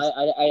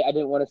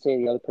didn't want to say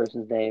the other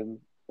person's name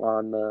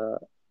on the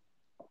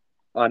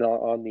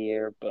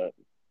air, but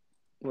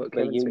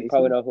Kevin you Spacey?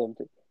 probably know who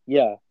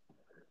yeah.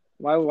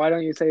 Why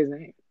don't you say his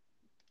name?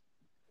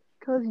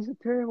 Because he's a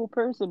terrible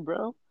person,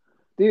 bro.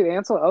 Dude,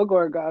 Ansel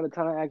Elgort got a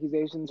ton of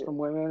accusations from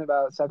women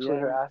about sexually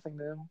harassing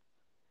them.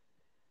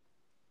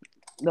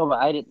 No, but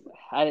I didn't.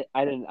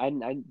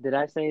 Did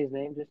I say his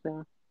name just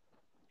now?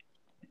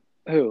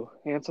 Who?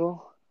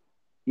 Ansel?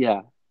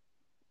 Yeah.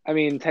 I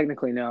mean,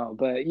 technically no,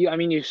 but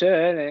you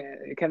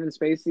should. Kevin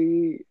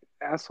Spacey,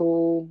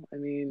 asshole. I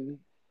mean,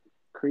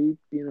 creep.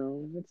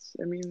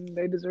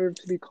 They deserve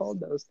to be called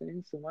those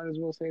things, so might as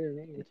well say their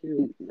name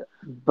too.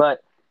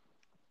 But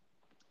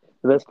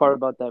the best part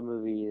about that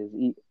movie is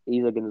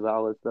Isa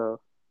Gonzalez,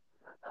 though.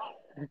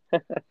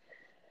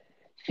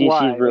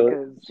 Why?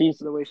 She's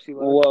the way she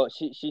looks. Well,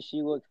 she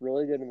looks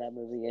really good in that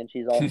movie, and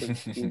she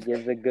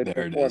gives a good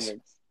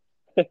performance.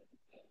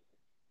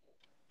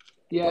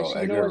 Yeah, she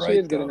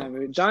is good in that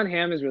movie. John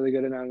Hamm is really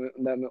good in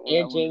that movie.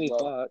 And Jamie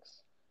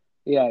Foxx.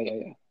 Yeah.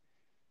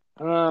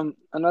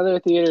 Another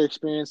theater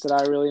experience that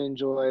I really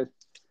enjoyed.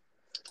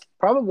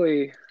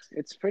 Probably,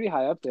 it's pretty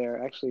high up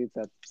there. Actually,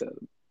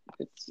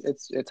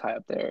 it's high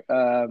up there.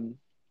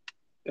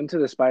 Into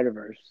the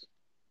Spider-Verse.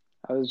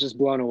 I was just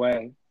blown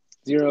away.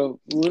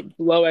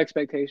 Low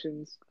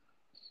expectations.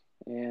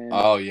 And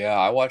oh yeah,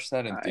 I watched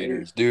that in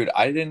theaters, dude.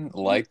 I didn't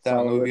like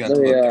that movie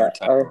until the third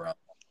time around.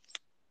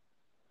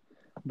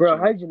 Bro,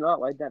 how did you not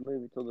like that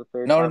movie until the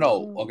third time?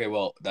 No. Okay,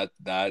 well okay,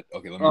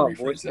 let me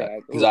rephrase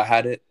that. Because I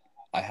had it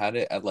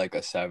at like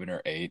a 7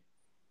 or 8.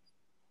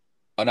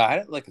 Oh no, I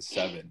had it like a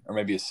 7 or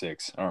maybe a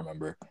 6. I don't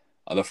remember.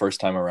 The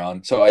first time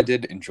around. So I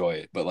did enjoy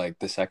it, but like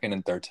the second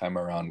and third time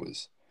around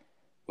was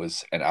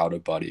an out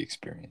of body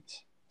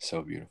experience.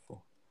 So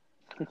beautiful.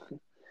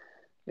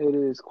 It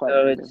is quite.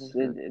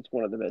 It's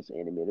one of the best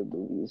animated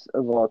movies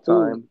of all time.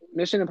 Ooh,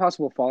 Mission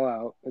Impossible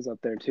Fallout is up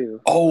there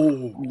too.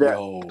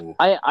 Yo.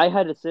 I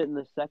had to sit in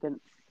the second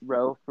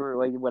row for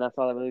when I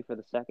saw that movie for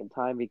the second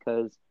time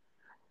because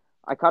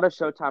I caught a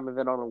Showtime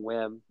event on a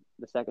whim.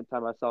 The second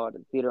time I saw it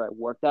in the theater I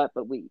worked at,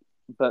 but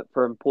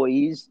for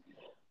employees,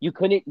 you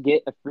couldn't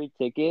get a free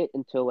ticket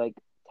until like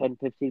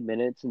 10-15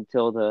 minutes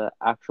until the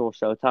actual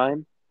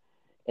showtime,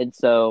 and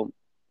so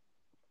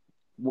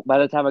by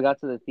the time I got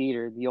to the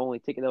theater, the only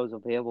ticket that was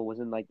available was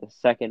in like the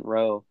second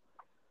row.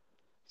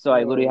 So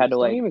I literally had to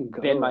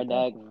bend my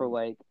neck for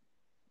like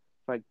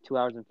 2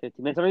 hours and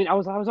 15 minutes. I mean, I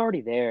was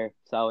already there,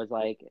 so I was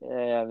like,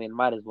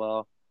 might as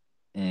well.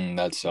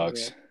 That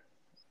sucks. Yeah.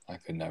 I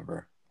could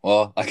never.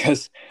 Well, I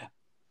guess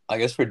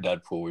for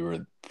Deadpool we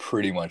were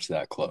pretty much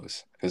that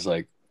close because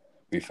like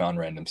we found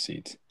random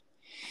seats.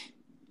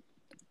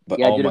 But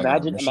yeah, dude,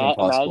 imagine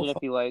if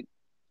you like.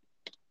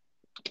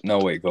 No,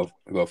 wait, go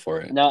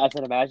for it. No, I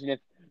said imagine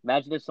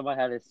if someone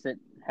had to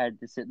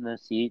sit in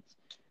those seats.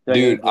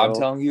 Dude, I'm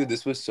telling you,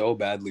 this was so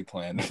badly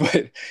planned,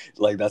 but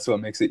like that's what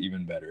makes it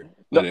even better.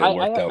 But it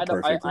worked out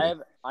perfectly.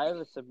 I have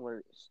a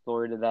similar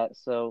story to that.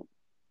 So,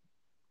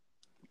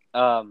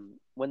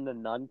 when The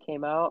Nun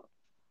came out,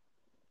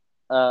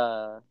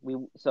 I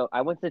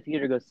went to the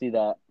theater to go see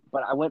that,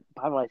 but I went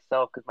by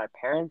myself because my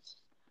parents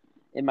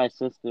and my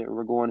sister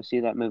were going to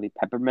see that movie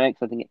Peppermint.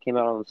 I think it came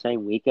out on the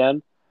same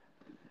weekend,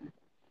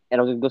 and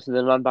I was gonna go see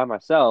the Nun by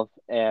myself.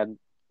 And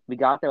we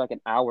got there like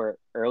an hour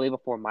early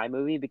before my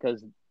movie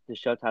because the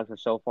show times were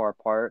so far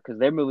apart. Because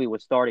their movie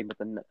was starting, but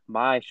then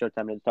my show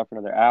time didn't start for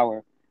another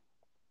hour.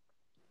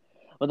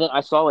 But then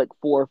I saw like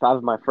 4 or 5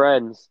 of my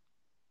friends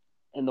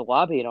in the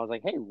lobby, and I was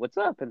like, "Hey, what's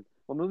up? And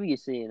what movie you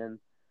seeing?" And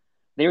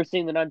they were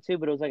seeing the Nun too,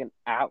 but it was like an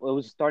hour. It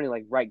was starting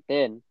like right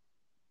then,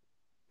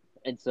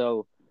 and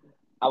so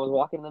I was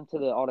walking them to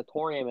the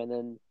auditorium,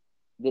 and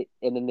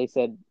then they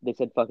said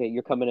fuck it,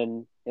 you're coming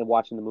in and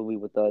watching the movie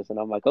with us, and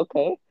I'm like,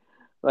 okay,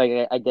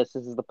 like I guess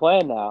this is the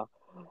plan now,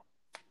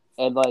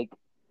 and like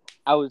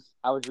I was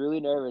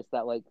really nervous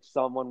that like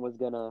someone was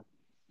gonna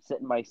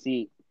sit in my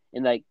seat,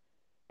 and like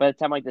by the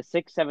time like the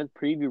 6th, 7th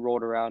preview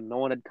rolled around, no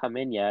one had come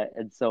in yet,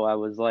 and so I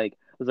was like,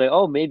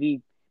 oh,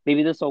 maybe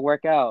this will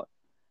work out.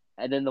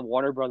 And then the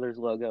Warner Brothers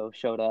logo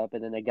showed up,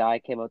 and then the guy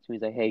came up to me.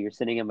 He's like, "Hey, you're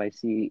sitting in my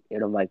seat,"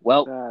 and I'm like,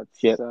 "Well, That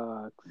shit."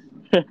 sucks.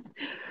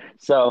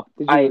 So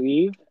Did you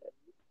leave?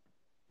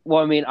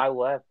 well, I mean, I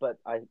left, but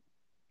I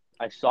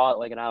saw it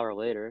like an hour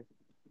later.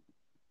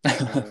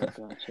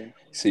 Gotcha.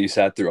 So you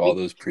sat through all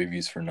those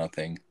previews for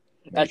nothing.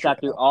 I sat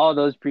through all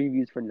those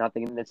previews for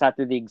nothing, and I sat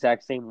through the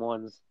exact same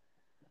ones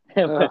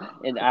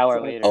an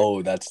hour later.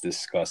 Oh, that's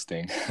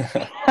disgusting.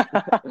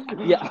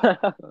 Yeah.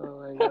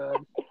 Oh my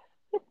god.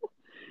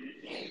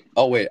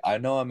 Oh wait, I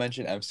know I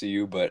mentioned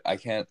MCU, but I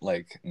can't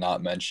like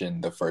not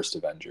mention the first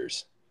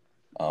Avengers.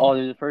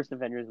 The first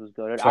Avengers was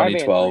good.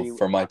 2012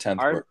 for my 10th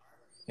Iron,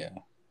 yeah.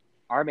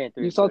 Iron Man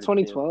 3. You saw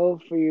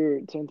 2012 for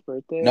your 10th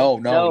birthday?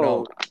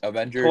 No.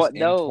 Avengers in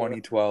No.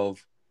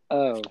 2012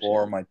 Oh,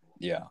 for my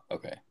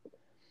okay.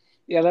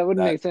 Yeah, that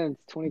wouldn't That- make sense.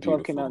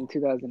 2012 came out in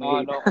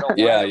 2008. No,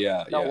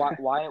 Yeah.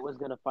 Wyatt was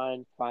gonna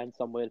find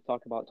some way to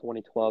talk about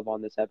 2012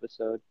 on this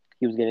episode.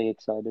 He was getting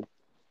excited.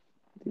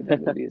 Dude,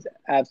 that movie is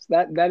that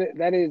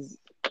is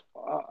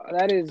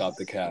Stop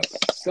the cap.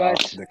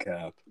 such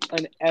an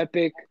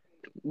epic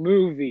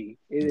movie.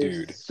 It is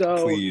Dude,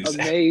 so please.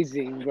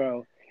 amazing,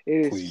 bro.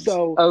 It is Please.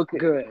 so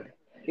good.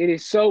 It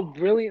is so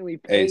brilliantly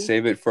paced. Hey,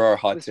 save it for our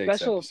hot The takes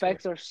special episode.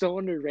 effects are so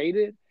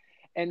underrated,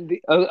 and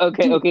the The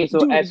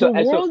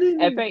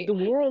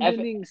world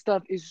ending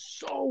stuff is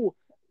so.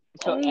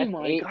 So oh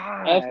my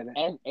god!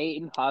 F8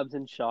 and Hobbs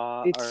and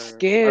Shaw It's are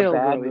scale,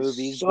 bad bro. It's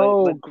movies,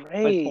 so but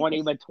great.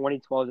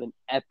 2012 is an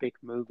epic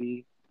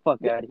movie.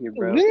 Fuck out of here,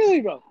 bro.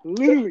 Literally, bro.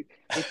 Literally,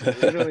 it's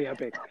literally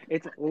epic.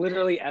 It's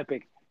literally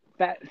epic.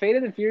 Fate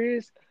of the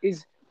Furious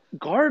is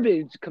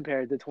garbage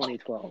compared to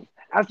 2012.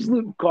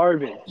 Absolute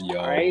garbage. Yo.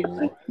 All right.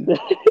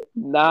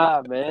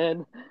 Nah,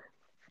 man.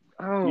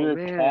 Oh You're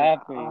man.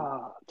 capping.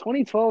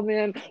 2012,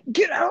 man.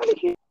 Get out of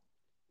here.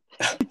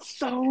 It's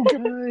so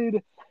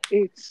good.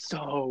 It's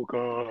so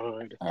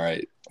good. All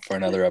right, for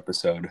another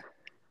episode.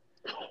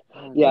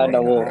 Yeah,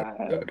 no, we'll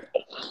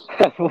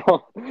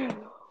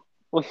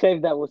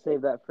save that. We'll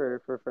save that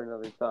for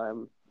another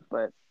time.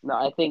 But no,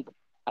 I think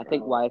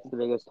Wyatt's the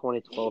biggest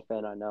 2012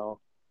 fan I know.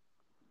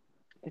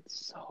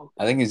 It's so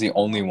good. I think he's the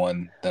only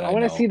one that I know.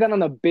 want to see that on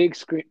the big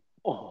screen.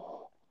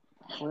 Oh,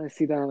 I want to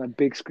see that on the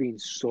big screen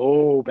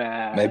so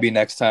bad. Maybe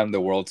next time the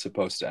world's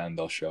supposed to end,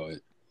 they'll show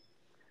it.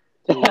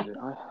 Dude,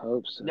 I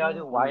hope so. No,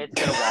 dude,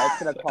 Wyatt's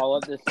gonna call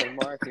up the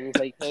Cinemark and he's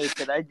like, "Hey,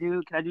 can I do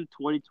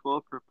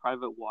 2012 for a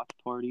private watch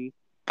party?"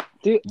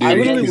 Dude,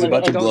 he's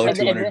about to blow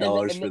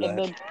 $200 for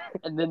that.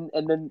 And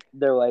then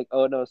they're like,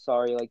 "Oh no,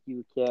 sorry, like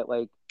you can't,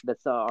 like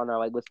that's not on our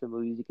like list of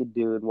movies you could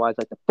do." And Wyatt's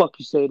like, "The fuck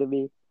you say to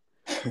me?"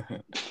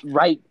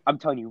 Right, I'm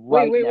telling you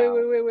right now.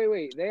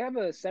 Wait. They have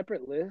a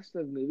separate list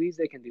of movies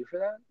they can do for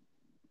that?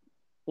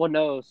 Well,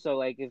 no. So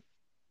like if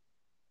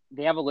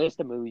they have a list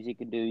of movies you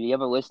can do. You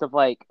have a list of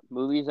like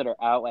movies that are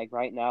out like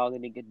right now.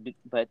 Then you could,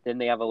 but then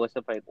they have a list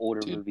of like older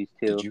movies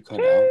too. Did you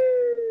cut out?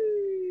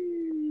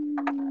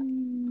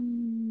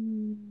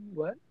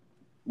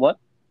 What?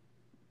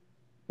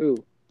 Who?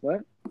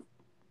 What?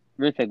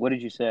 Rithvik, what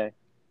did you say?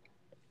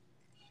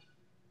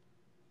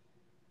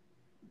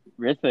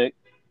 Rithvik.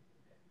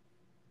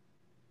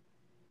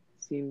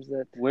 Seems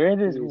that where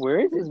is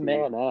this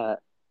man at?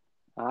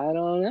 I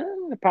don't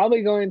know. They're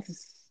probably going to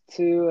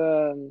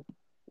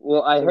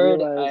well, I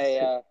heard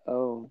I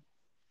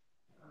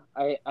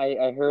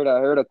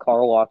heard a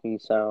car walking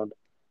sound.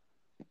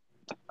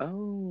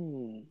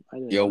 Oh,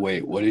 yo,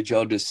 wait, what did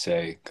y'all just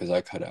say? Because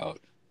I cut out.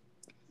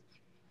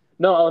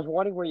 No, I was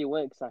wondering where you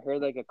went because I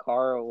heard like a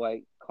car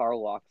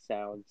lock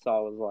sound. So I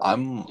was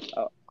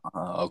like,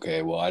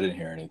 okay. Well, I didn't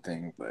hear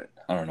anything, but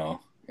I don't know.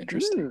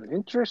 Interesting.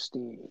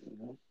 Interesting.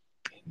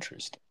 I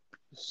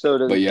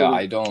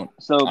don't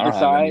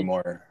have any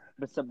more.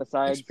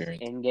 Besides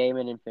experience. Endgame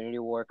and Infinity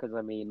War, because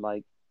I mean,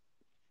 like,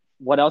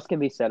 what else can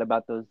be said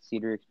about those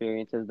theater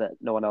experiences that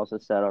no one else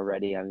has said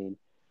already? I mean,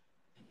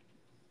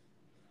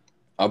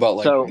 how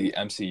about the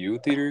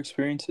MCU theater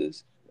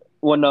experiences?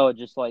 Well, no,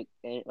 just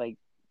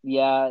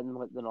yeah, and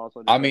then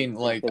also. I mean,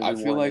 I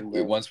feel like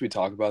once we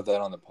talk about that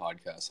on the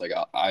podcast, like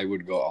I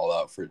would go all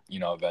out for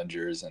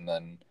Avengers, and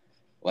then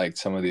like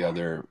some of the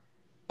other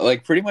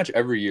like pretty much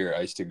every year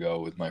I used to go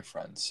with my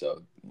friends,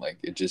 so like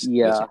it just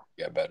doesn't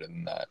get better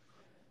than that.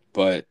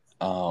 But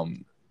so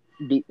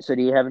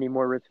do you have any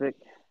more, Rithvik?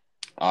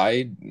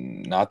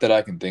 not that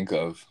I can think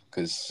of,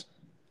 because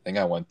I think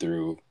I went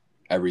through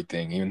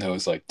everything, even though it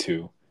was like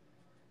 2.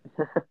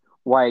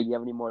 Why? You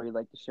have any more you'd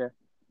like to share?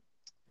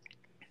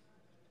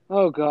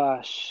 Oh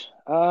gosh.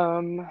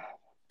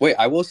 Wait,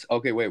 I will.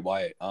 Okay, wait,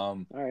 Wyatt.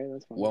 All right,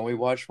 that's fine. When we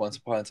watched Once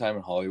Upon a Time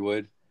in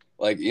Hollywood,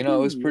 like it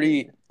was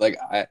pretty. Like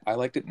I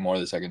liked it more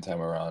the second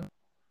time around.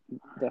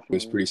 Definitely. It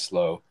was pretty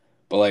slow,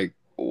 but like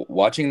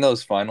watching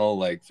those final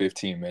like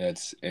 15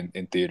 minutes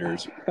in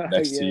theaters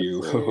next to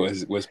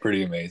you was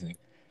pretty amazing.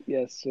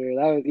 Yes,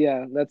 sir.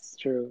 That's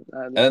true.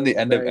 And then the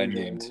end of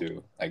Endgame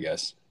too. I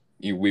guess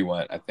we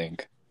went. I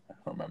think I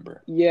don't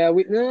remember. Yeah,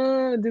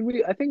 did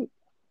we? I think.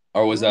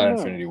 Or was that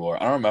Infinity War?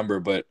 I don't remember,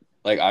 but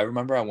like I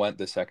remember I went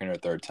the second or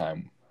third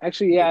time.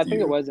 Actually, yeah, I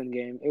think it was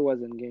Endgame. It was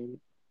Endgame.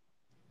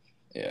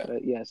 Yeah.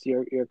 But yes,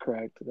 you're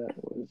correct. That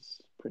was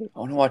pretty. I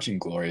want to watch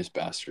Inglourious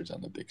Bastards on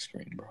the big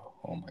screen, bro.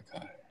 Oh my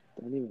god.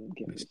 Don't even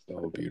get me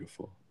so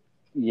beautiful.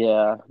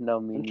 Yeah,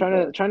 no, me.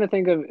 I'm trying to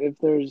think of if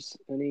there's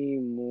any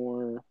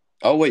more.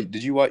 Oh wait,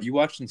 did you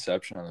watch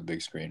Inception on the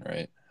big screen,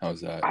 right? How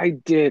was that? I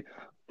did.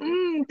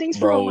 Thanks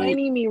for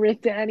reminding me,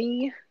 Rick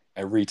Daddy.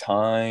 Every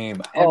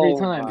time. Every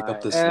time. Pick up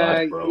the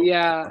slack, bro.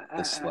 Yeah.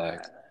 The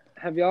slack.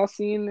 Have y'all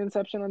seen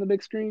Inception on the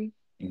big screen?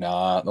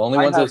 Nah, the only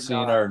ones I've seen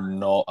are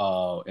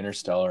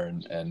Interstellar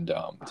and Tenet.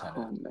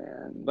 Oh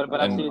man. But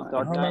I've seen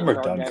Dark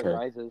Knight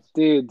Rises.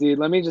 Dude,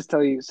 let me just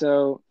tell you.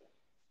 So,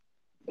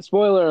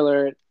 spoiler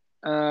alert.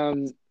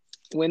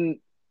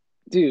 When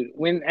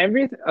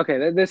everything.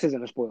 Okay, this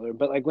isn't a spoiler,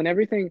 but like when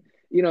everything,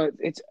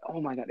 it's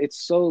oh my god,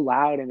 it's so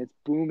loud and it's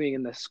booming,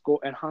 and the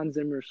score and Hans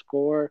Zimmer's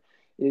score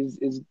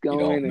is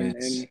going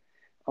and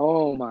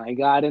oh my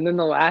god, and then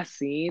the last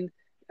scene.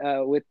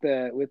 With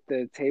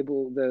the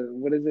table,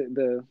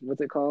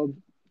 what's it called?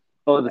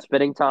 Oh, the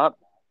spinning top.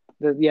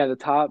 The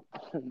top,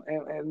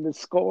 and the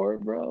score,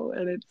 bro,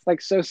 and it's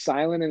like so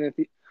silent, and it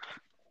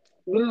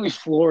literally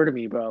floored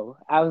me, bro.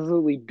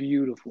 Absolutely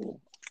beautiful.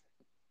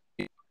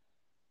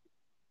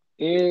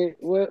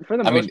 For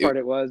the most part,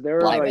 it was. There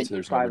were like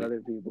 5 other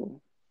people.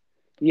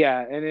 Yeah,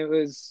 and it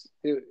was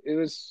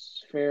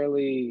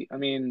fairly. I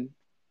mean,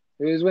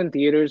 it was when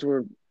theaters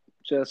were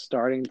just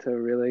starting to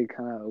really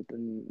kind of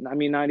open. I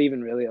mean, not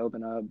even really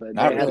open up, but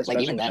not really. Like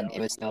even then, it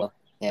was still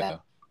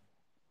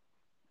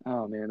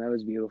Oh man, that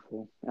was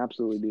beautiful,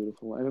 absolutely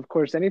beautiful, and of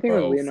course, anything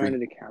with Leonardo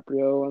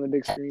DiCaprio on the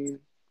big screen.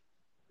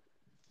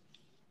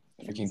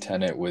 Freaking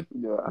Tenet with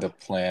the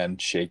plan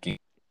shaking.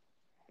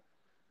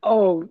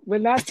 Oh,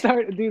 when that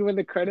started, dude, when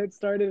the credits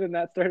started and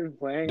that started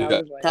playing, dude,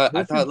 I was like,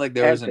 I thought like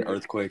there was an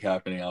earthquake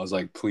happening. I was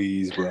like,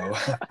 please, bro,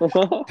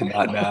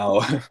 not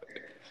now.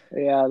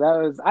 Yeah, that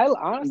was. I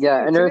honestly.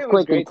 Yeah, an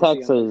earthquake in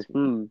Texas.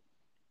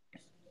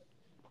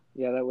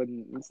 Yeah, that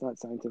wouldn't. It's not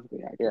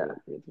scientifically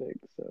accurate. Yeah.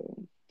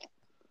 So.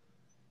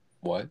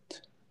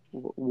 What?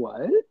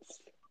 What?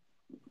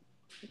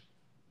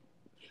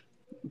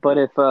 But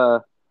if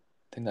I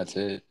think that's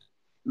it.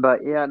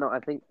 But yeah, no, I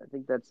think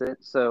that's it.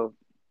 So,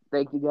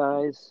 thank you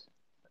guys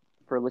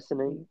for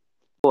listening.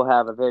 We'll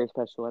have a very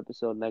special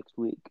episode next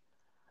week.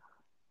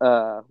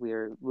 We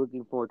are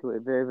looking forward to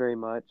it very, very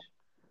much.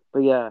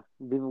 But yeah,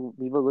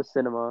 Viva La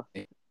Cinema,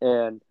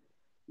 and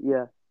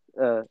yeah,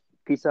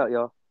 peace out,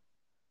 y'all.